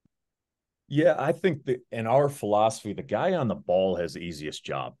 Yeah, I think that in our philosophy, the guy on the ball has the easiest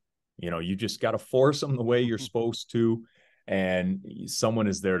job. You just got to force him the way you're supposed to, and someone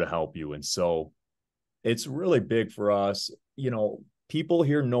is there to help you. And so it's really big for us. People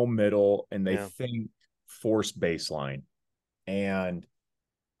hear no middle and they Yeah. think force baseline. And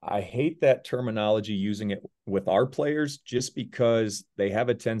I hate that terminology using it with our players just because they have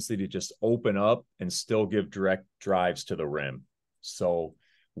a tendency to just open up and still give direct drives to the rim. So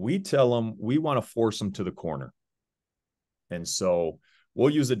we tell them we want to force them to the corner. And so we'll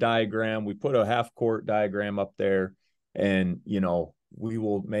use a diagram. We put a half court diagram up there, and, we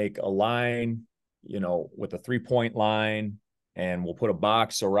will make a line, with a 3-point line, and we'll put a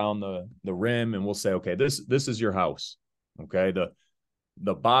box around the rim, and we'll say, okay, this is your house. Okay.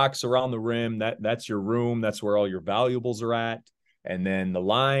 The box around the rim, that's your room. That's where all your valuables are at. And then the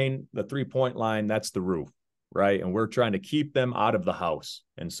line, the 3-point line, that's the roof. Right. And we're trying to keep them out of the house.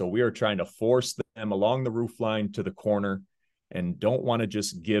 And so we are trying to force them along the roof line to the corner and don't want to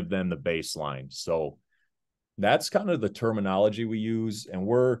just give them the baseline. So that's kind of the terminology we use. And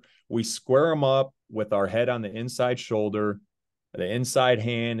we square them up with our head on the inside shoulder. The inside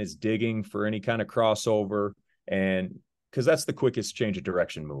hand is digging for any kind of crossover. And because that's the quickest change of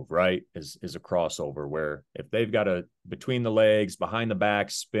direction move, right? Is a crossover, where if they've got a between the legs, behind the back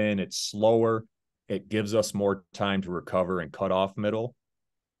spin, it's slower. It gives us more time to recover and cut off middle.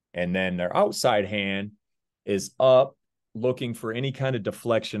 And then their outside hand is up, looking for any kind of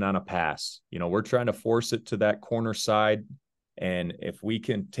deflection on a pass. We're trying to force it to that corner side. And if we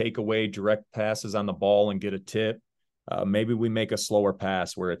can take away direct passes on the ball and get a tip, maybe we make a slower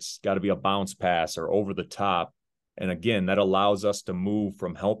pass where it's got to be a bounce pass or over the top. And again, that allows us to move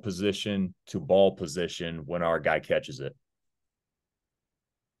from help position to ball position when our guy catches it.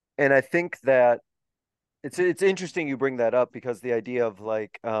 And I think that it's interesting you bring that up, because the idea of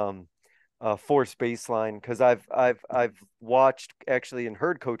like force baseline, because I've watched actually and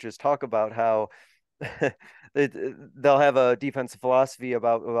heard coaches talk about how they'll have a defensive philosophy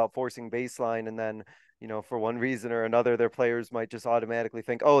about forcing baseline, and then for one reason or another their players might just automatically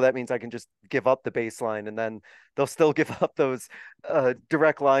think, oh, that means I can just give up the baseline, and then they'll still give up those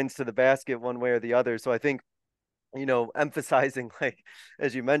direct lines to the basket one way or the other. So I think emphasizing, like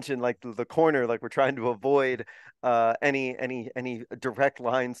as you mentioned, like the corner, like we're trying to avoid any direct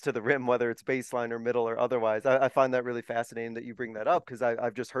lines to the rim, whether it's baseline or middle or otherwise. I find that really fascinating that you bring that up, because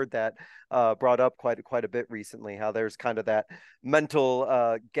I've just heard that brought up quite a bit recently, how there's kind of that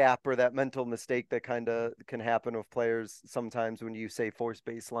mental gap or that mental mistake that kind of can happen with players sometimes when you say force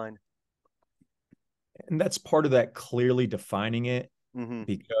baseline. And that's part of that clearly defining it, Mm-hmm.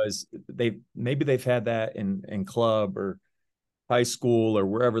 because they've had that in club or high school or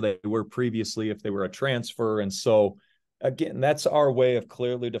wherever they were previously, if they were a transfer. And so again, that's our way of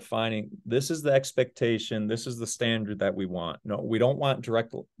clearly defining, this is the expectation, this is the standard that we want. No, we don't want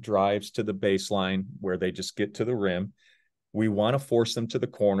direct drives to the baseline where they just get to the rim. We want to force them to the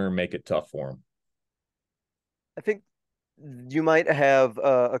corner and make it tough for them. I think you might have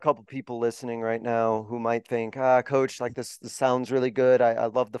a couple people listening right now who might think, coach, like this sounds really good. I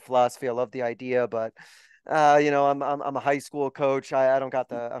love the philosophy. I love the idea, but I'm a high school coach. I don't got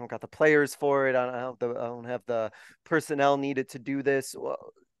the players for it. I don't have the personnel needed to do this.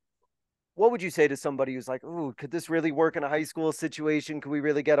 What would you say to somebody who's like, "Ooh, could this really work in a high school situation? Could we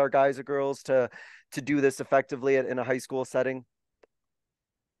really get our guys or girls to do this effectively in a high school setting?"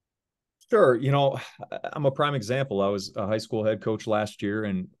 Sure. I'm a prime example. I was a high school head coach last year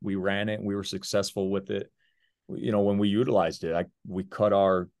and we ran it and we were successful with it. When we utilized it, we cut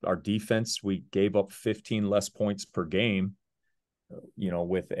our defense. We gave up 15 less points per game,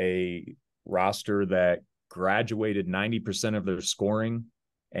 with a roster that graduated 90% of their scoring,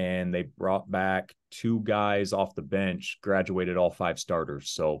 and they brought back two guys off the bench, graduated all five starters.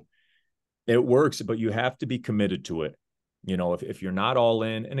 So it works, but you have to be committed to it. If you're not all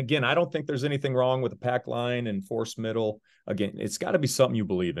in, and again, I don't think there's anything wrong with a pack line and force middle. Again, it's got to be something you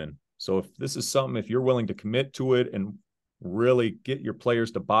believe in. So if this is something, if you're willing to commit to it and really get your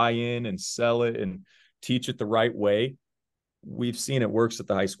players to buy in and sell it and teach it the right way, we've seen it works at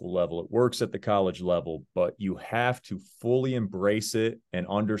the high school level. It works at the college level, but you have to fully embrace it and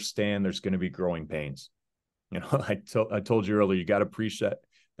understand there's going to be growing pains. I told you earlier, you got to appreciate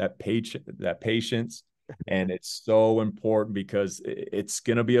that patience. And it's so important because it's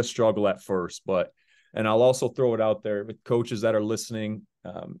going to be a struggle at first, and I'll also throw it out there with coaches that are listening.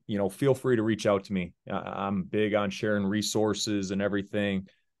 Feel free to reach out to me. I'm big on sharing resources and everything.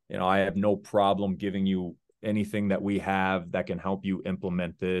 I have no problem giving you anything that we have that can help you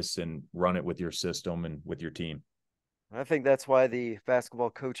implement this and run it with your system and with your team. I think that's why the basketball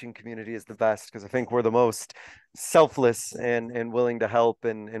coaching community is the best, because I think we're the most selfless and willing to help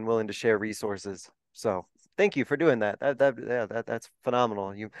and willing to share resources. So thank you for doing that. That's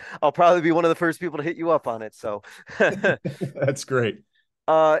phenomenal. I'll probably be one of the first people to hit you up on it. So That's great.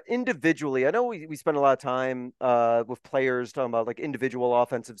 Individually, I know we spend a lot of time with players talking about like individual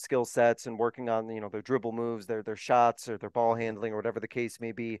offensive skill sets and working on, their dribble moves, their shots or their ball handling or whatever the case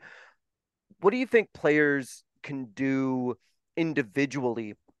may be. What do you think players can do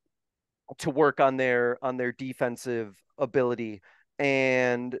individually to work on their defensive ability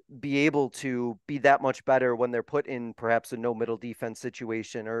and be able to be that much better when they're put in perhaps a no middle defense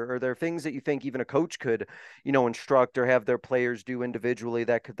situation? Or are there things that you think even a coach could, instruct or have their players do individually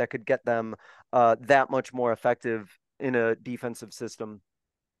that could get them that much more effective in a defensive system?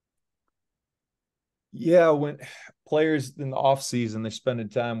 Yeah, when players in the off season, they're spending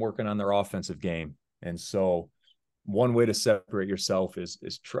time working on their offensive game. And so one way to separate yourself is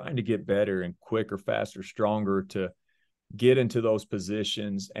trying to get better and quicker, faster, stronger to get into those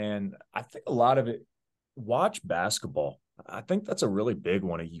positions. And I think a lot of it, watch basketball. I think that's a really big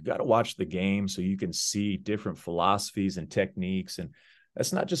one. You got to watch the game so you can see different philosophies and techniques. And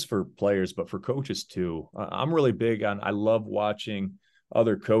that's not just for players, but for coaches too. I'm really big on, I love watching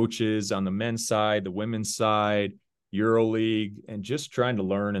other coaches on the men's side, the women's side, EuroLeague, and just trying to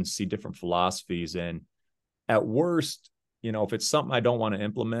learn and see different philosophies. And at worst, if it's something I don't want to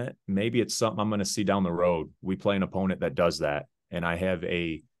implement, maybe it's something I'm going to see down the road. We play an opponent that does that, and I have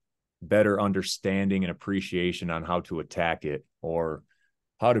a better understanding and appreciation on how to attack it or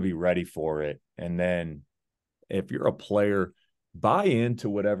how to be ready for it. And then if you're a player, buy into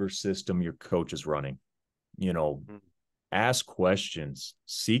whatever system your coach is running. Ask questions,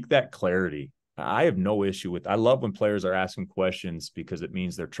 seek that clarity. I have no issue with, I love when players are asking questions because it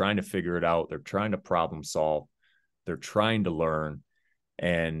means they're trying to figure it out. They're trying to problem solve. They're trying to learn.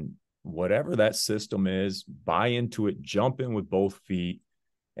 And whatever that system is, buy into it, jump in with both feet.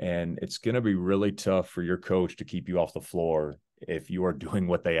 And it's going to be really tough for your coach to keep you off the floor if you are doing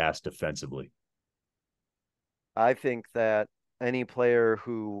what they ask defensively. I think that any player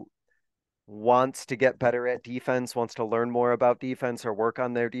who wants to get better at defense, wants to learn more about defense or work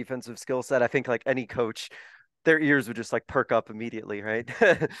on their defensive skill set, I think like any coach, their ears would just like perk up immediately, right?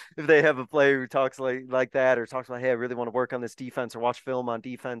 If they have a player who talks like that or talks about, hey, I really want to work on this defense or watch film on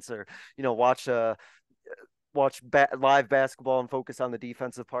defense or, watch live basketball and focus on the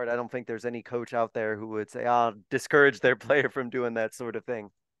defensive part. I don't think there's any coach out there who would say, discourage their player from doing that sort of thing.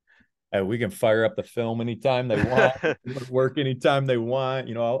 We can fire up the film anytime they want, work anytime they want.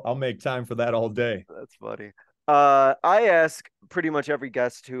 I'll make time for that all day. That's funny. I ask pretty much every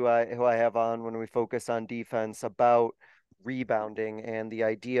guest who I have on when we focus on defense about rebounding and the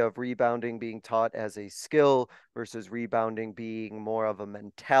idea of rebounding being taught as a skill versus rebounding being more of a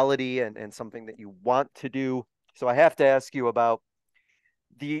mentality and something that you want to do. So I have to ask you about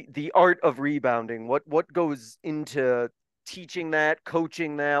the art of rebounding. What goes into teaching that,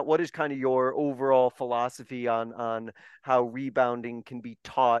 coaching that? What is kind of your overall philosophy on how rebounding can be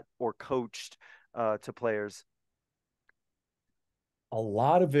taught or coached to players? A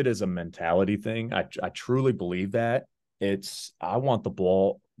lot of it is a mentality thing. I truly believe that. I want the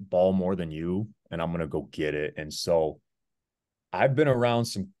ball more than you, and I'm gonna go get it. And so I've been around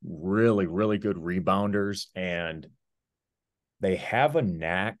some really, really good rebounders, and they have a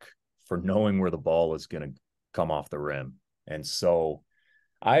knack for knowing where the ball is gonna come off the rim. And so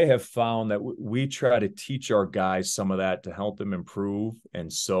I have found that we try to teach our guys some of that to help them improve.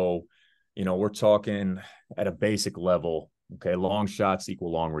 And so, we're talking at a basic level. Okay, long shots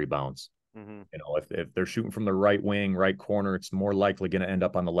equal long rebounds. Mm-hmm. If they're shooting from the right wing, right corner, it's more likely going to end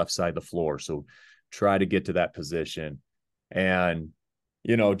up on the left side of the floor. So try to get to that position. And,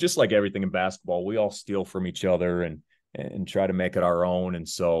 just like everything in basketball, we all steal from each other and try to make it our own. And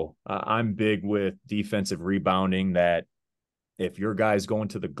so I'm big with defensive rebounding, that if your guy's going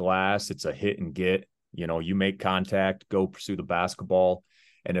to the glass, it's a hit and get. You make contact, go pursue the basketball.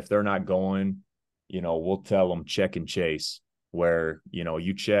 And if they're not going, we'll tell them check and chase, where,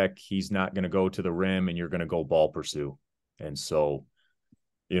 you check, he's not going to go to the rim and you're going to go ball pursue. And so,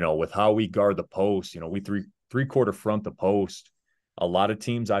 with how we guard the post, we three-quarter front the post. A lot of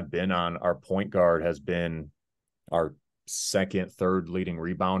teams I've been on, our point guard has been our second, third leading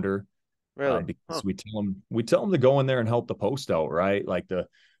rebounder. Really? Because we tell them to go in there and help the post out, right? Like the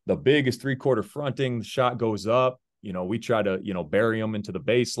big is three-quarter fronting, the shot goes up. We try to, bury them into the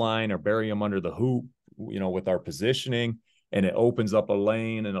baseline or bury them under the hoop, with our positioning, and it opens up a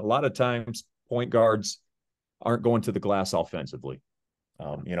lane. And a lot of times point guards aren't going to the glass offensively.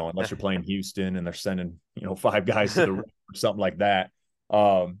 Unless you're playing Houston and they're sending, 5 guys to the rim or something like that.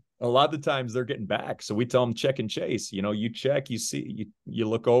 A lot of the times they're getting back. So we tell them check and chase. You check, you see, you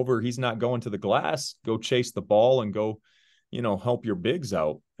look over, he's not going to the glass, go chase the ball and go, help your bigs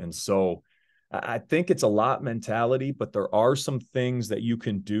out. And so I think it's a lot mentality, but there are some things that you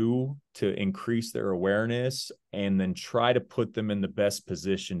can do to increase their awareness and then try to put them in the best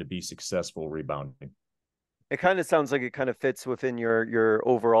position to be successful rebounding. It kind of sounds like it kind of fits within your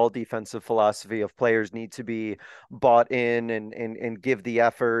overall defensive philosophy of players need to be bought in and give the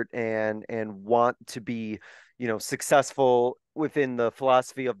effort and want to be, successful within the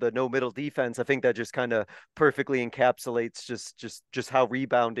philosophy of the no middle defense. I think that just kind of perfectly encapsulates just how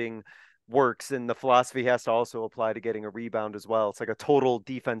rebounding works, and the philosophy has to also apply to getting a rebound as well. It's like a total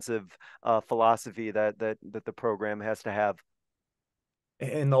defensive philosophy that the program has to have.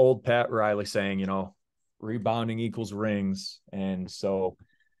 And the old Pat Riley saying, rebounding equals rings. And so,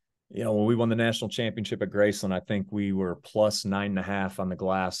 when we won the national championship at Graceland, I think we were plus 9.5 on the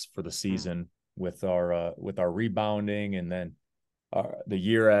glass for the season with our rebounding. And then the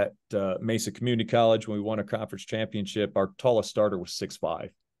year at Mesa Community College, when we won a conference championship, our tallest starter was 6'5",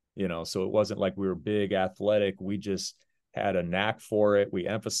 so it wasn't like we were big athletic. We just had a knack for it. We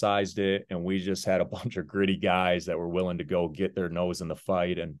emphasized it, and we just had a bunch of gritty guys that were willing to go get their nose in the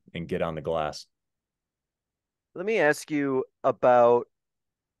fight and get on the glass. Let me ask you about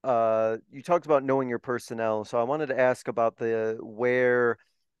you talked about knowing your personnel. So I wanted to ask about where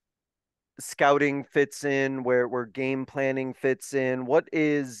scouting fits in, where game planning fits in. What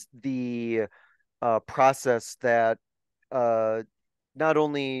is the process that not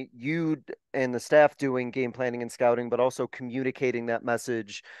only you and the staff doing game planning and scouting, but also communicating that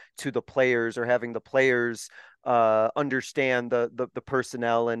message to the players, or having the players understand the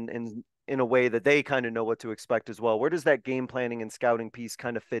personnel and in a way that they kind of know what to expect as well? Where does that game planning and scouting piece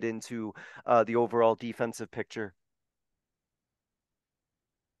kind of fit into the overall defensive picture?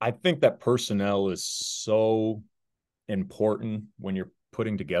 I think that personnel is so important when you're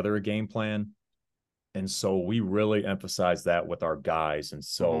putting together a game plan. And so we really emphasize that with our guys. And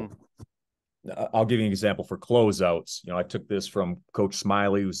so I'll give you an example for closeouts. I took this from Coach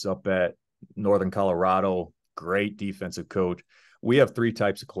Smiley, who's up at Northern Colorado, great defensive coach. We have 3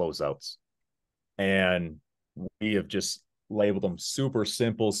 types of closeouts, and we have just labeled them super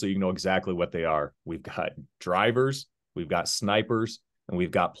simple so you know exactly what they are. We've got drivers, we've got snipers, and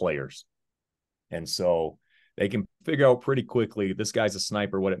we've got players. And so they can figure out pretty quickly, this guy's a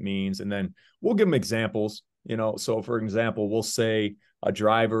sniper, what it means. And then we'll give them examples. So for example, we'll say a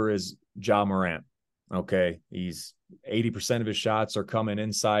driver is Ja Morant. Okay. He's 80% of his shots are coming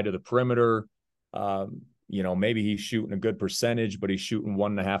inside of the perimeter. Maybe he's shooting a good percentage, but he's shooting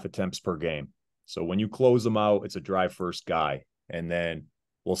 1.5 attempts per game. So when you close them out, it's a drive first guy. And then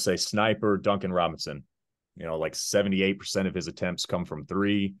we'll say sniper Duncan Robinson, like 78% of his attempts come from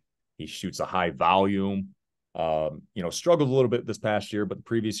 3. He shoots a high volume, struggled a little bit this past year, but the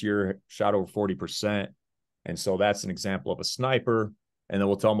previous year shot over 40%. And so that's an example of a sniper. And then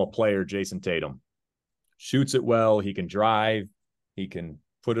we'll tell them a player, Jason Tatum, shoots it well. He can drive. He can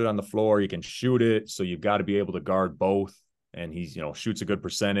put it on the floor. He can shoot it. So you've got to be able to guard both. And he's, shoots a good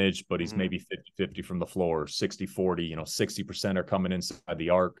percentage, but he's maybe 50-50 from the floor, 60-40, 60% are coming inside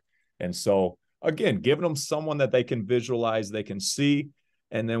the arc. And so, again, giving them someone that they can visualize, they can see,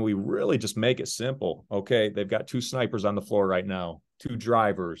 and then we really just make it simple. Okay, they've got 2 snipers on the floor right now, 2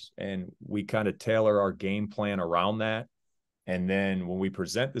 drivers, and we kind of tailor our game plan around that. And then when we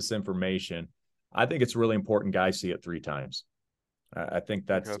present this information, I think it's really important guys see it 3 times. I think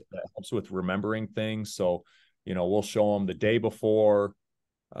that helps with remembering things. So, we'll show them the day before,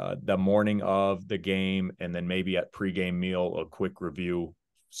 the morning of the game, and then maybe at pregame meal, a quick review.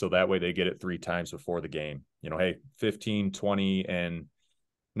 So that way they get it 3 times before the game. Hey, 15, 20, and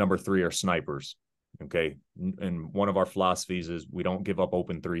number 3 are snipers. Okay. And one of our philosophies is we don't give up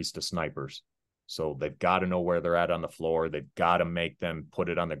open threes to snipers. So they've got to know where they're at on the floor. They've got to make them put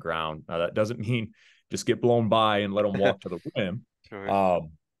it on the ground. Now, that doesn't mean just get blown by and let them walk to the rim. Sure.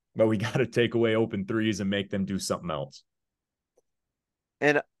 But we got to take away open threes and make them do something else.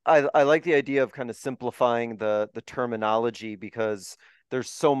 And I like the idea of kind of simplifying the terminology, because there's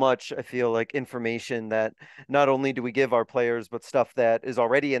so much, I feel like, information that not only do we give our players, but stuff that is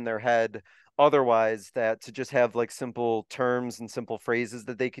already in their head otherwise, that to just have like simple terms and simple phrases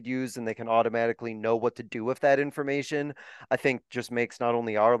that they could use and they can automatically know what to do with that information, I think just makes not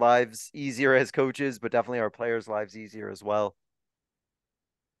only our lives easier as coaches, but definitely our players' lives easier as well.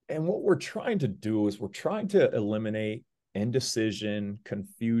 And what we're trying to do is we're trying to eliminate indecision,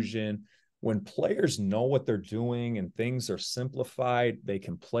 confusion. When players know what they're doing and things are simplified, they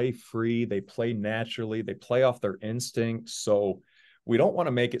can play free, they play naturally, they play off their instincts. So we don't want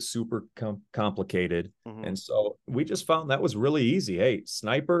to make it super complicated. And so we just found that was really easy. Hey,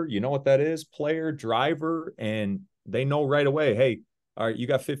 sniper, you know what that is? Player, driver, and they know right away, hey, all right, you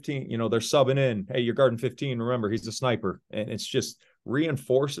got 15, they're subbing in. Hey, you're guarding 15. Remember, he's a sniper. And it's just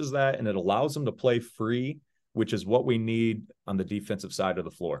reinforces that, and it allows them to play free, which is what we need on the defensive side of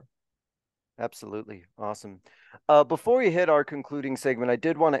the floor. Absolutely. Awesome. Before we hit our concluding segment, I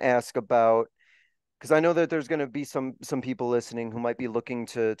did want to ask about, because I know that there's going to be some people listening who might be looking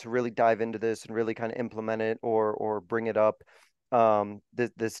to really dive into this and really kind of implement it or bring it up,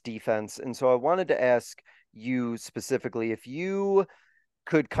 this defense. And so I wanted to ask you specifically, if you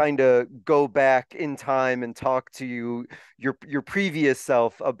could kind of go back in time and talk to your previous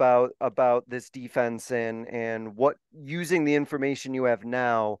self about this defense and what, using the information you have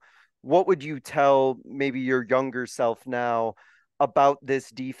now, what would you tell maybe your younger self now about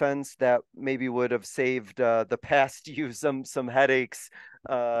this defense that maybe would have saved the past you some headaches,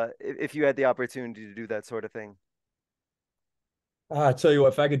 if you had the opportunity to do that sort of thing? I tell you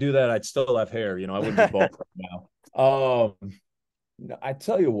what, if I could do that, I'd still have hair. I wouldn't be bald right now. I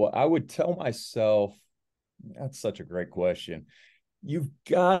tell you what, I would tell myself, that's such a great question. You've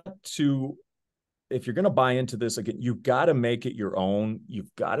got to, if you're going to buy into this, again, you've got to make it your own.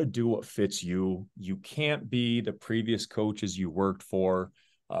 You've got to do what fits you. You can't be the previous coaches you worked for.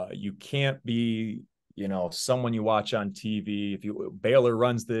 You can't be, someone you watch on TV. If Baylor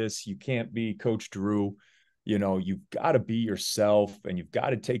runs this, you can't be Coach Drew. You've got to be yourself, and you've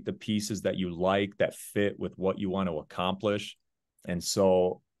got to take the pieces that you like, that fit with what you want to accomplish. And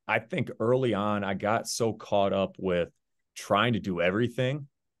so I think early on, I got so caught up with trying to do everything.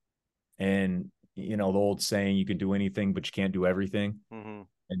 And, the old saying, you can do anything, but you can't do everything.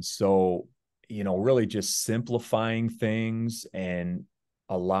 And so, really just simplifying things and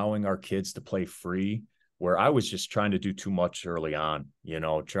allowing our kids to play free, where I was just trying to do too much early on,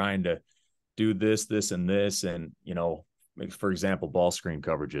 trying to do this, and this. And, for example, ball screen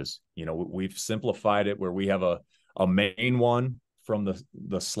coverages, we've simplified it where we have a main one from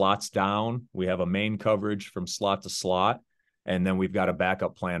the slots down. We have a main coverage from slot to slot. And then we've got a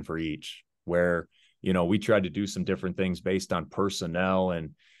backup plan for each, where, we tried to do some different things based on personnel.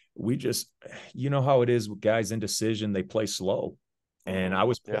 And we just, how it is with guys' indecision, they play slow. And I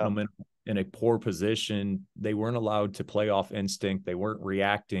was putting them in a poor position. They weren't allowed to play off instinct. They weren't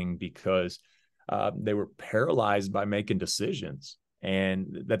reacting because they were paralyzed by making decisions,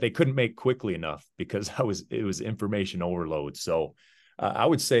 and that they couldn't make quickly enough because it was information overload. So I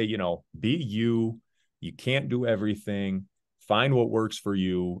would say, be you. You can't do everything. Find what works for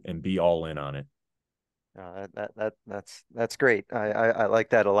you and be all in on it. That's great. I like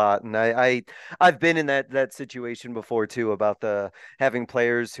that a lot, and I've been in that situation before too, about the having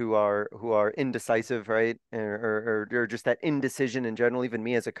players who are indecisive, right, or just that indecision in general. Even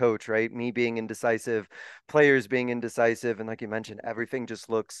me as a coach, right, me being indecisive, players being indecisive, and like you mentioned, everything just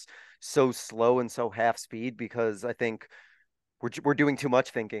looks so slow and so half speed because I think we're doing too much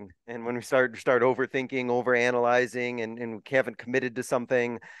thinking, and when we start overthinking, overanalyzing, and we haven't committed to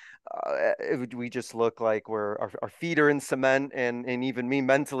something, we just look like our feet are in cement, and even me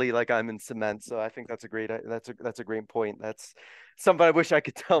mentally like I'm in cement. So I think that's a great point. That's something I wish I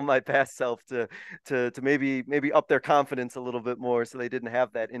could tell my past self to maybe up their confidence a little bit more so they didn't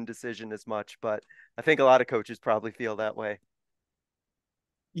have that indecision as much. But I think a lot of coaches probably feel that way.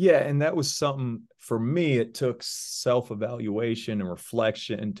 Yeah, and that was something for me. It took self-evaluation and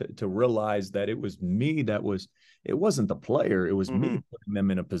reflection to realize that it was me that was, it wasn't the player, it was me Hmm. putting them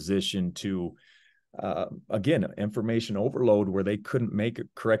in a position to again, information overload where they couldn't make a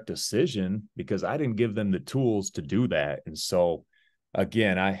correct decision because I didn't give them the tools to do that. And so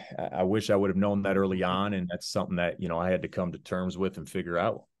again, I wish I would have known that early on, and that's something that, you know, I had to come to terms with and figure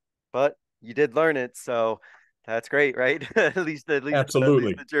out. But you did learn it, so that's great, right? At least the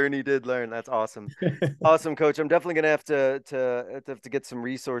Absolutely. journey did learn. That's awesome. Awesome, coach. I'm definitely gonna have to get some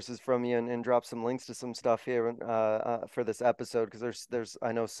resources from you and drop some links to some stuff here for this episode because there's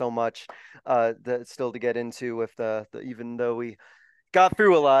I know so much that still to get into with the even though we got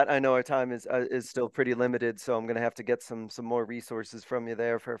through a lot. I know our time is still pretty limited, so I'm gonna have to get some more resources from you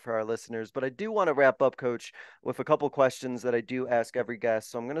there for our listeners. But I do want to wrap up, Coach, with a couple questions that I do ask every guest.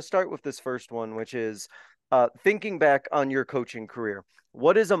 So I'm gonna start with this first one, which is thinking back on your coaching career.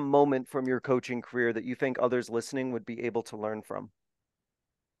 What is a moment from your coaching career that you think others listening would be able to learn from?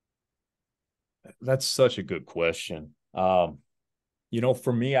 That's such a good question. You know,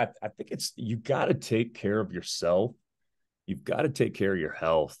 for me, I think it's, you got to take care of yourself. You've got to take care of your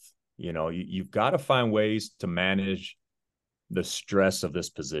health. You know, you've got to find ways to manage the stress of this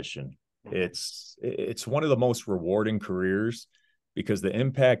position. Mhm. It's one of the most rewarding careers because the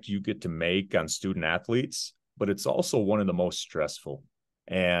impact you get to make on student athletes, but it's also one of the most stressful.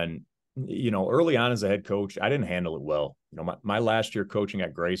 And you know, early on as a head coach, I didn't handle it well. You know, my last year coaching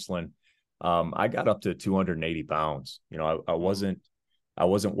at Graceland, I got up to 280 pounds. You know, Mm. I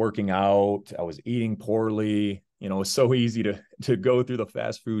wasn't working out. I was eating poorly. You know, it's so easy to go through the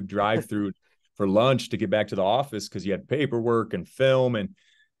fast food drive through for lunch to get back to the office because you had paperwork and film. And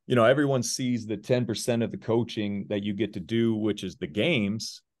you know, everyone sees the 10% of the coaching that you get to do, which is the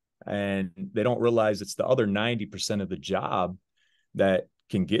games, and they don't realize it's the other 90% of the job that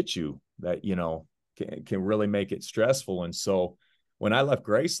can get you, that, you know, can really make it stressful. And so when I left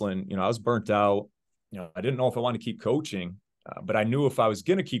Graceland, you know, I was burnt out. You know, I didn't know if I wanted to keep coaching, but I knew if I was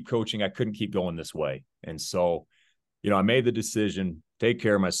going to keep coaching, I couldn't keep going this way. And so, you know, I made the decision, take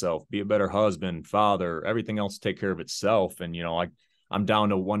care of myself, be a better husband, father, everything else take care of itself. And, you know, I'm down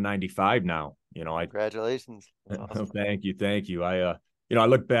to 195 now. You know, I Congratulations. That's awesome. thank you. Thank you. You know, I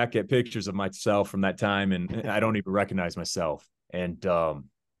look back at pictures of myself from that time and I don't even recognize myself. And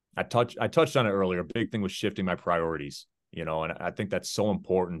I touched on it earlier. A big thing was shifting my priorities, you know, and I think that's so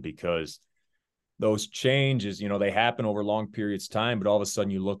important because those changes, you know, they happen over long periods of time, but all of a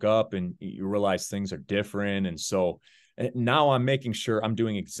sudden you look up and you realize things are different. And so now I'm making sure I'm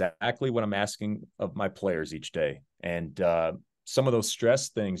doing exactly what I'm asking of my players each day. And some of those stress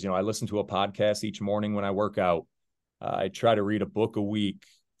things, you know, I listen to a podcast each morning when I work out. I try to read a book a week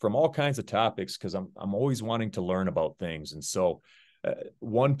from all kinds of topics because I'm always wanting to learn about things. And so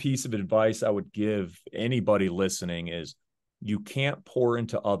one piece of advice I would give anybody listening is you can't pour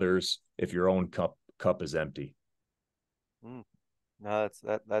into others if your own cup is empty. Mm. No,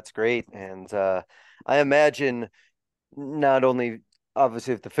 that's great, and I imagine not only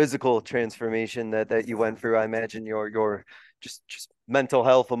obviously with the physical transformation that you went through, I imagine your just mental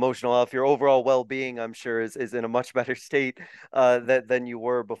health, emotional health, your overall well-being, I'm sure is in a much better state than you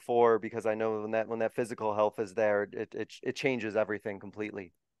were before, because I know when that physical health is there, it changes everything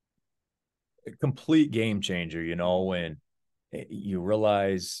completely. A complete game changer, you know, when you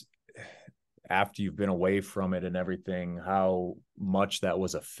realize after you've been away from it and everything, how much that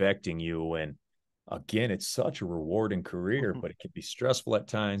was affecting you. And again, it's such a rewarding career, but it can be stressful at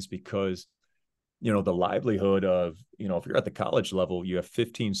times because, you know, the livelihood of, you know, if you're at the college level, you have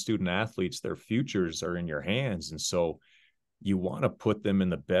 15 student athletes, their futures are in your hands. And so you want to put them in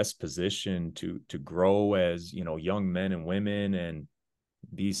the best position to grow as, you know, young men and women and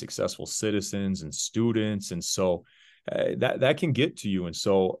be successful citizens and students. And so that can get to you. And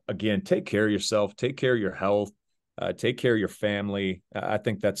so again, take care of yourself, take care of your health, take care of your family. I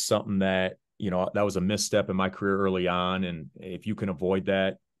think that's something that, that was a misstep in my career early on. And if you can avoid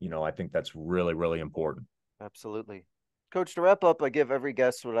that, I think that's really, really important. Absolutely. Coach, to wrap up, I give every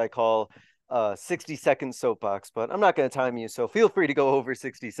guest what I call 60-second soapbox, but I'm not going to time you, so feel free to go over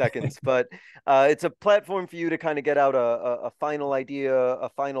 60 seconds. But it's a platform for you to kind of get out a final idea, a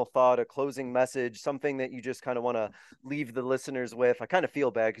final thought, a closing message, something that you just kind of want to leave the listeners with. I kind of feel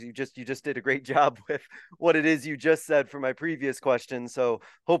bad because you just did a great job with what it is you just said for my previous question. So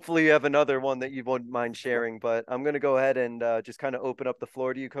hopefully you have another one that you wouldn't mind sharing. But I'm going to go ahead and just kind of open up the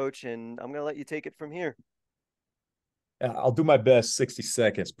floor to you, Coach, and I'm going to let you take it from here. I'll do my best. 60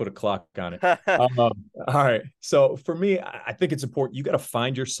 seconds, put a clock on it. All right. So for me, I think it's important. You got to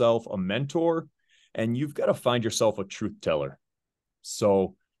find yourself a mentor, and you've got to find yourself a truth teller.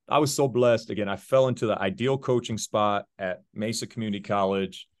 So I was so blessed. Again, I fell into the ideal coaching spot at Mesa Community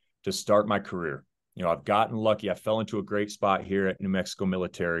College to start my career. I've gotten lucky. I fell into a great spot here at New Mexico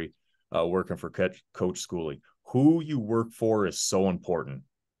Military, working for Coach Schooley. Who you work for is so important.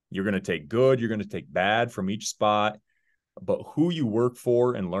 You're going to take good, you're going to take bad from each spot. But who you work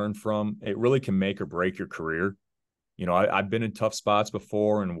for and learn from, it really can make or break your career. I've been in tough spots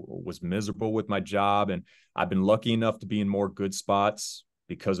before and was miserable with my job. And I've been lucky enough to be in more good spots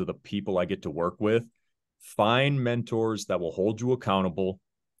because of the people I get to work with. Find mentors that will hold you accountable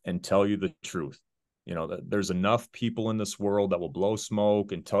and tell you the truth. There's enough people in this world that will blow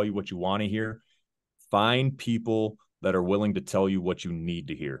smoke and tell you what you want to hear. Find people that are willing to tell you what you need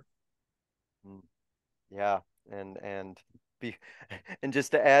to hear. Yeah. And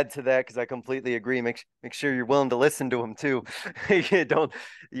just to add to that, because I completely agree, make sure you're willing to listen to them too.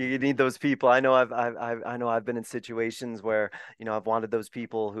 You need those people. I know I've been in situations where I've wanted those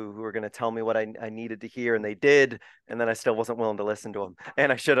people who are going to tell me what I needed to hear, and they did, and then I still wasn't willing to listen to them,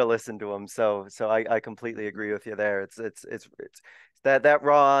 and I should have listened to them. So I completely agree with you there. It's that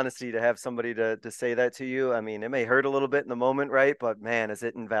raw honesty to have somebody to say that to you. I mean, it may hurt a little bit in the moment, right? But man, is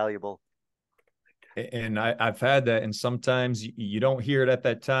it invaluable. And I've had that, and sometimes you don't hear it at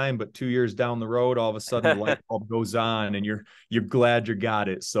that time, but 2 years down the road, all of a sudden the light bulb goes on, and you're glad you got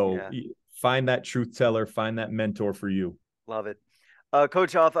it. So find that truth teller, find that mentor for you. Love it.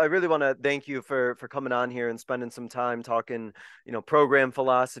 Coach Hoff, I really want to thank you for coming on here and spending some time talking, program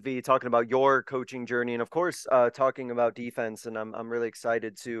philosophy, talking about your coaching journey, and of course, talking about defense. And I'm really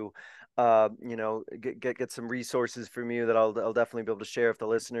excited to, get some resources from you that I'll definitely be able to share with the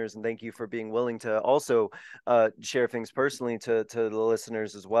listeners. And thank you for being willing to also share things personally to the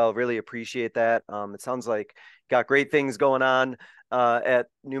listeners as well. Really appreciate that. It sounds like you got great things going on at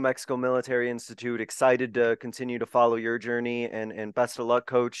New Mexico Military Institute. Excited to continue to follow your journey, and best of luck,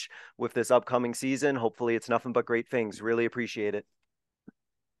 Coach, with this upcoming season. Hopefully it's nothing but great things. Really appreciate it.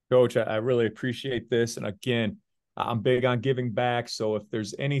 Coach, I really appreciate this. And again, I'm big on giving back. So if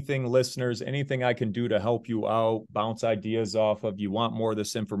there's anything, listeners, anything I can do to help you out, bounce ideas off of, you want more of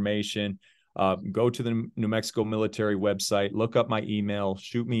this information, go to the New Mexico Military website, look up my email,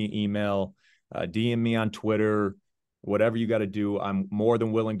 shoot me an email, DM me on Twitter. Whatever you got to do, I'm more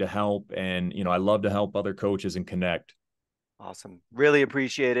than willing to help. And, I love to help other coaches and connect. Awesome. Really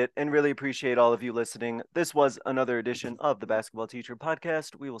appreciate it, and really appreciate all of you listening. This was another edition of the Basketball Teacher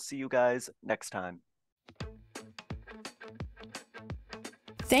Podcast. We will see you guys next time.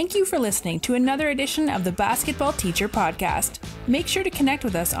 Thank you for listening to another edition of the Basketball Teacher Podcast. Make sure to connect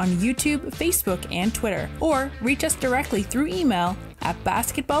with us on YouTube, Facebook, and Twitter, or reach us directly through email at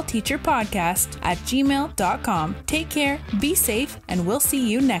basketballteacherpodcast@gmail.com. Take care, be safe, and we'll see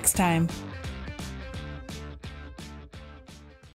you next time.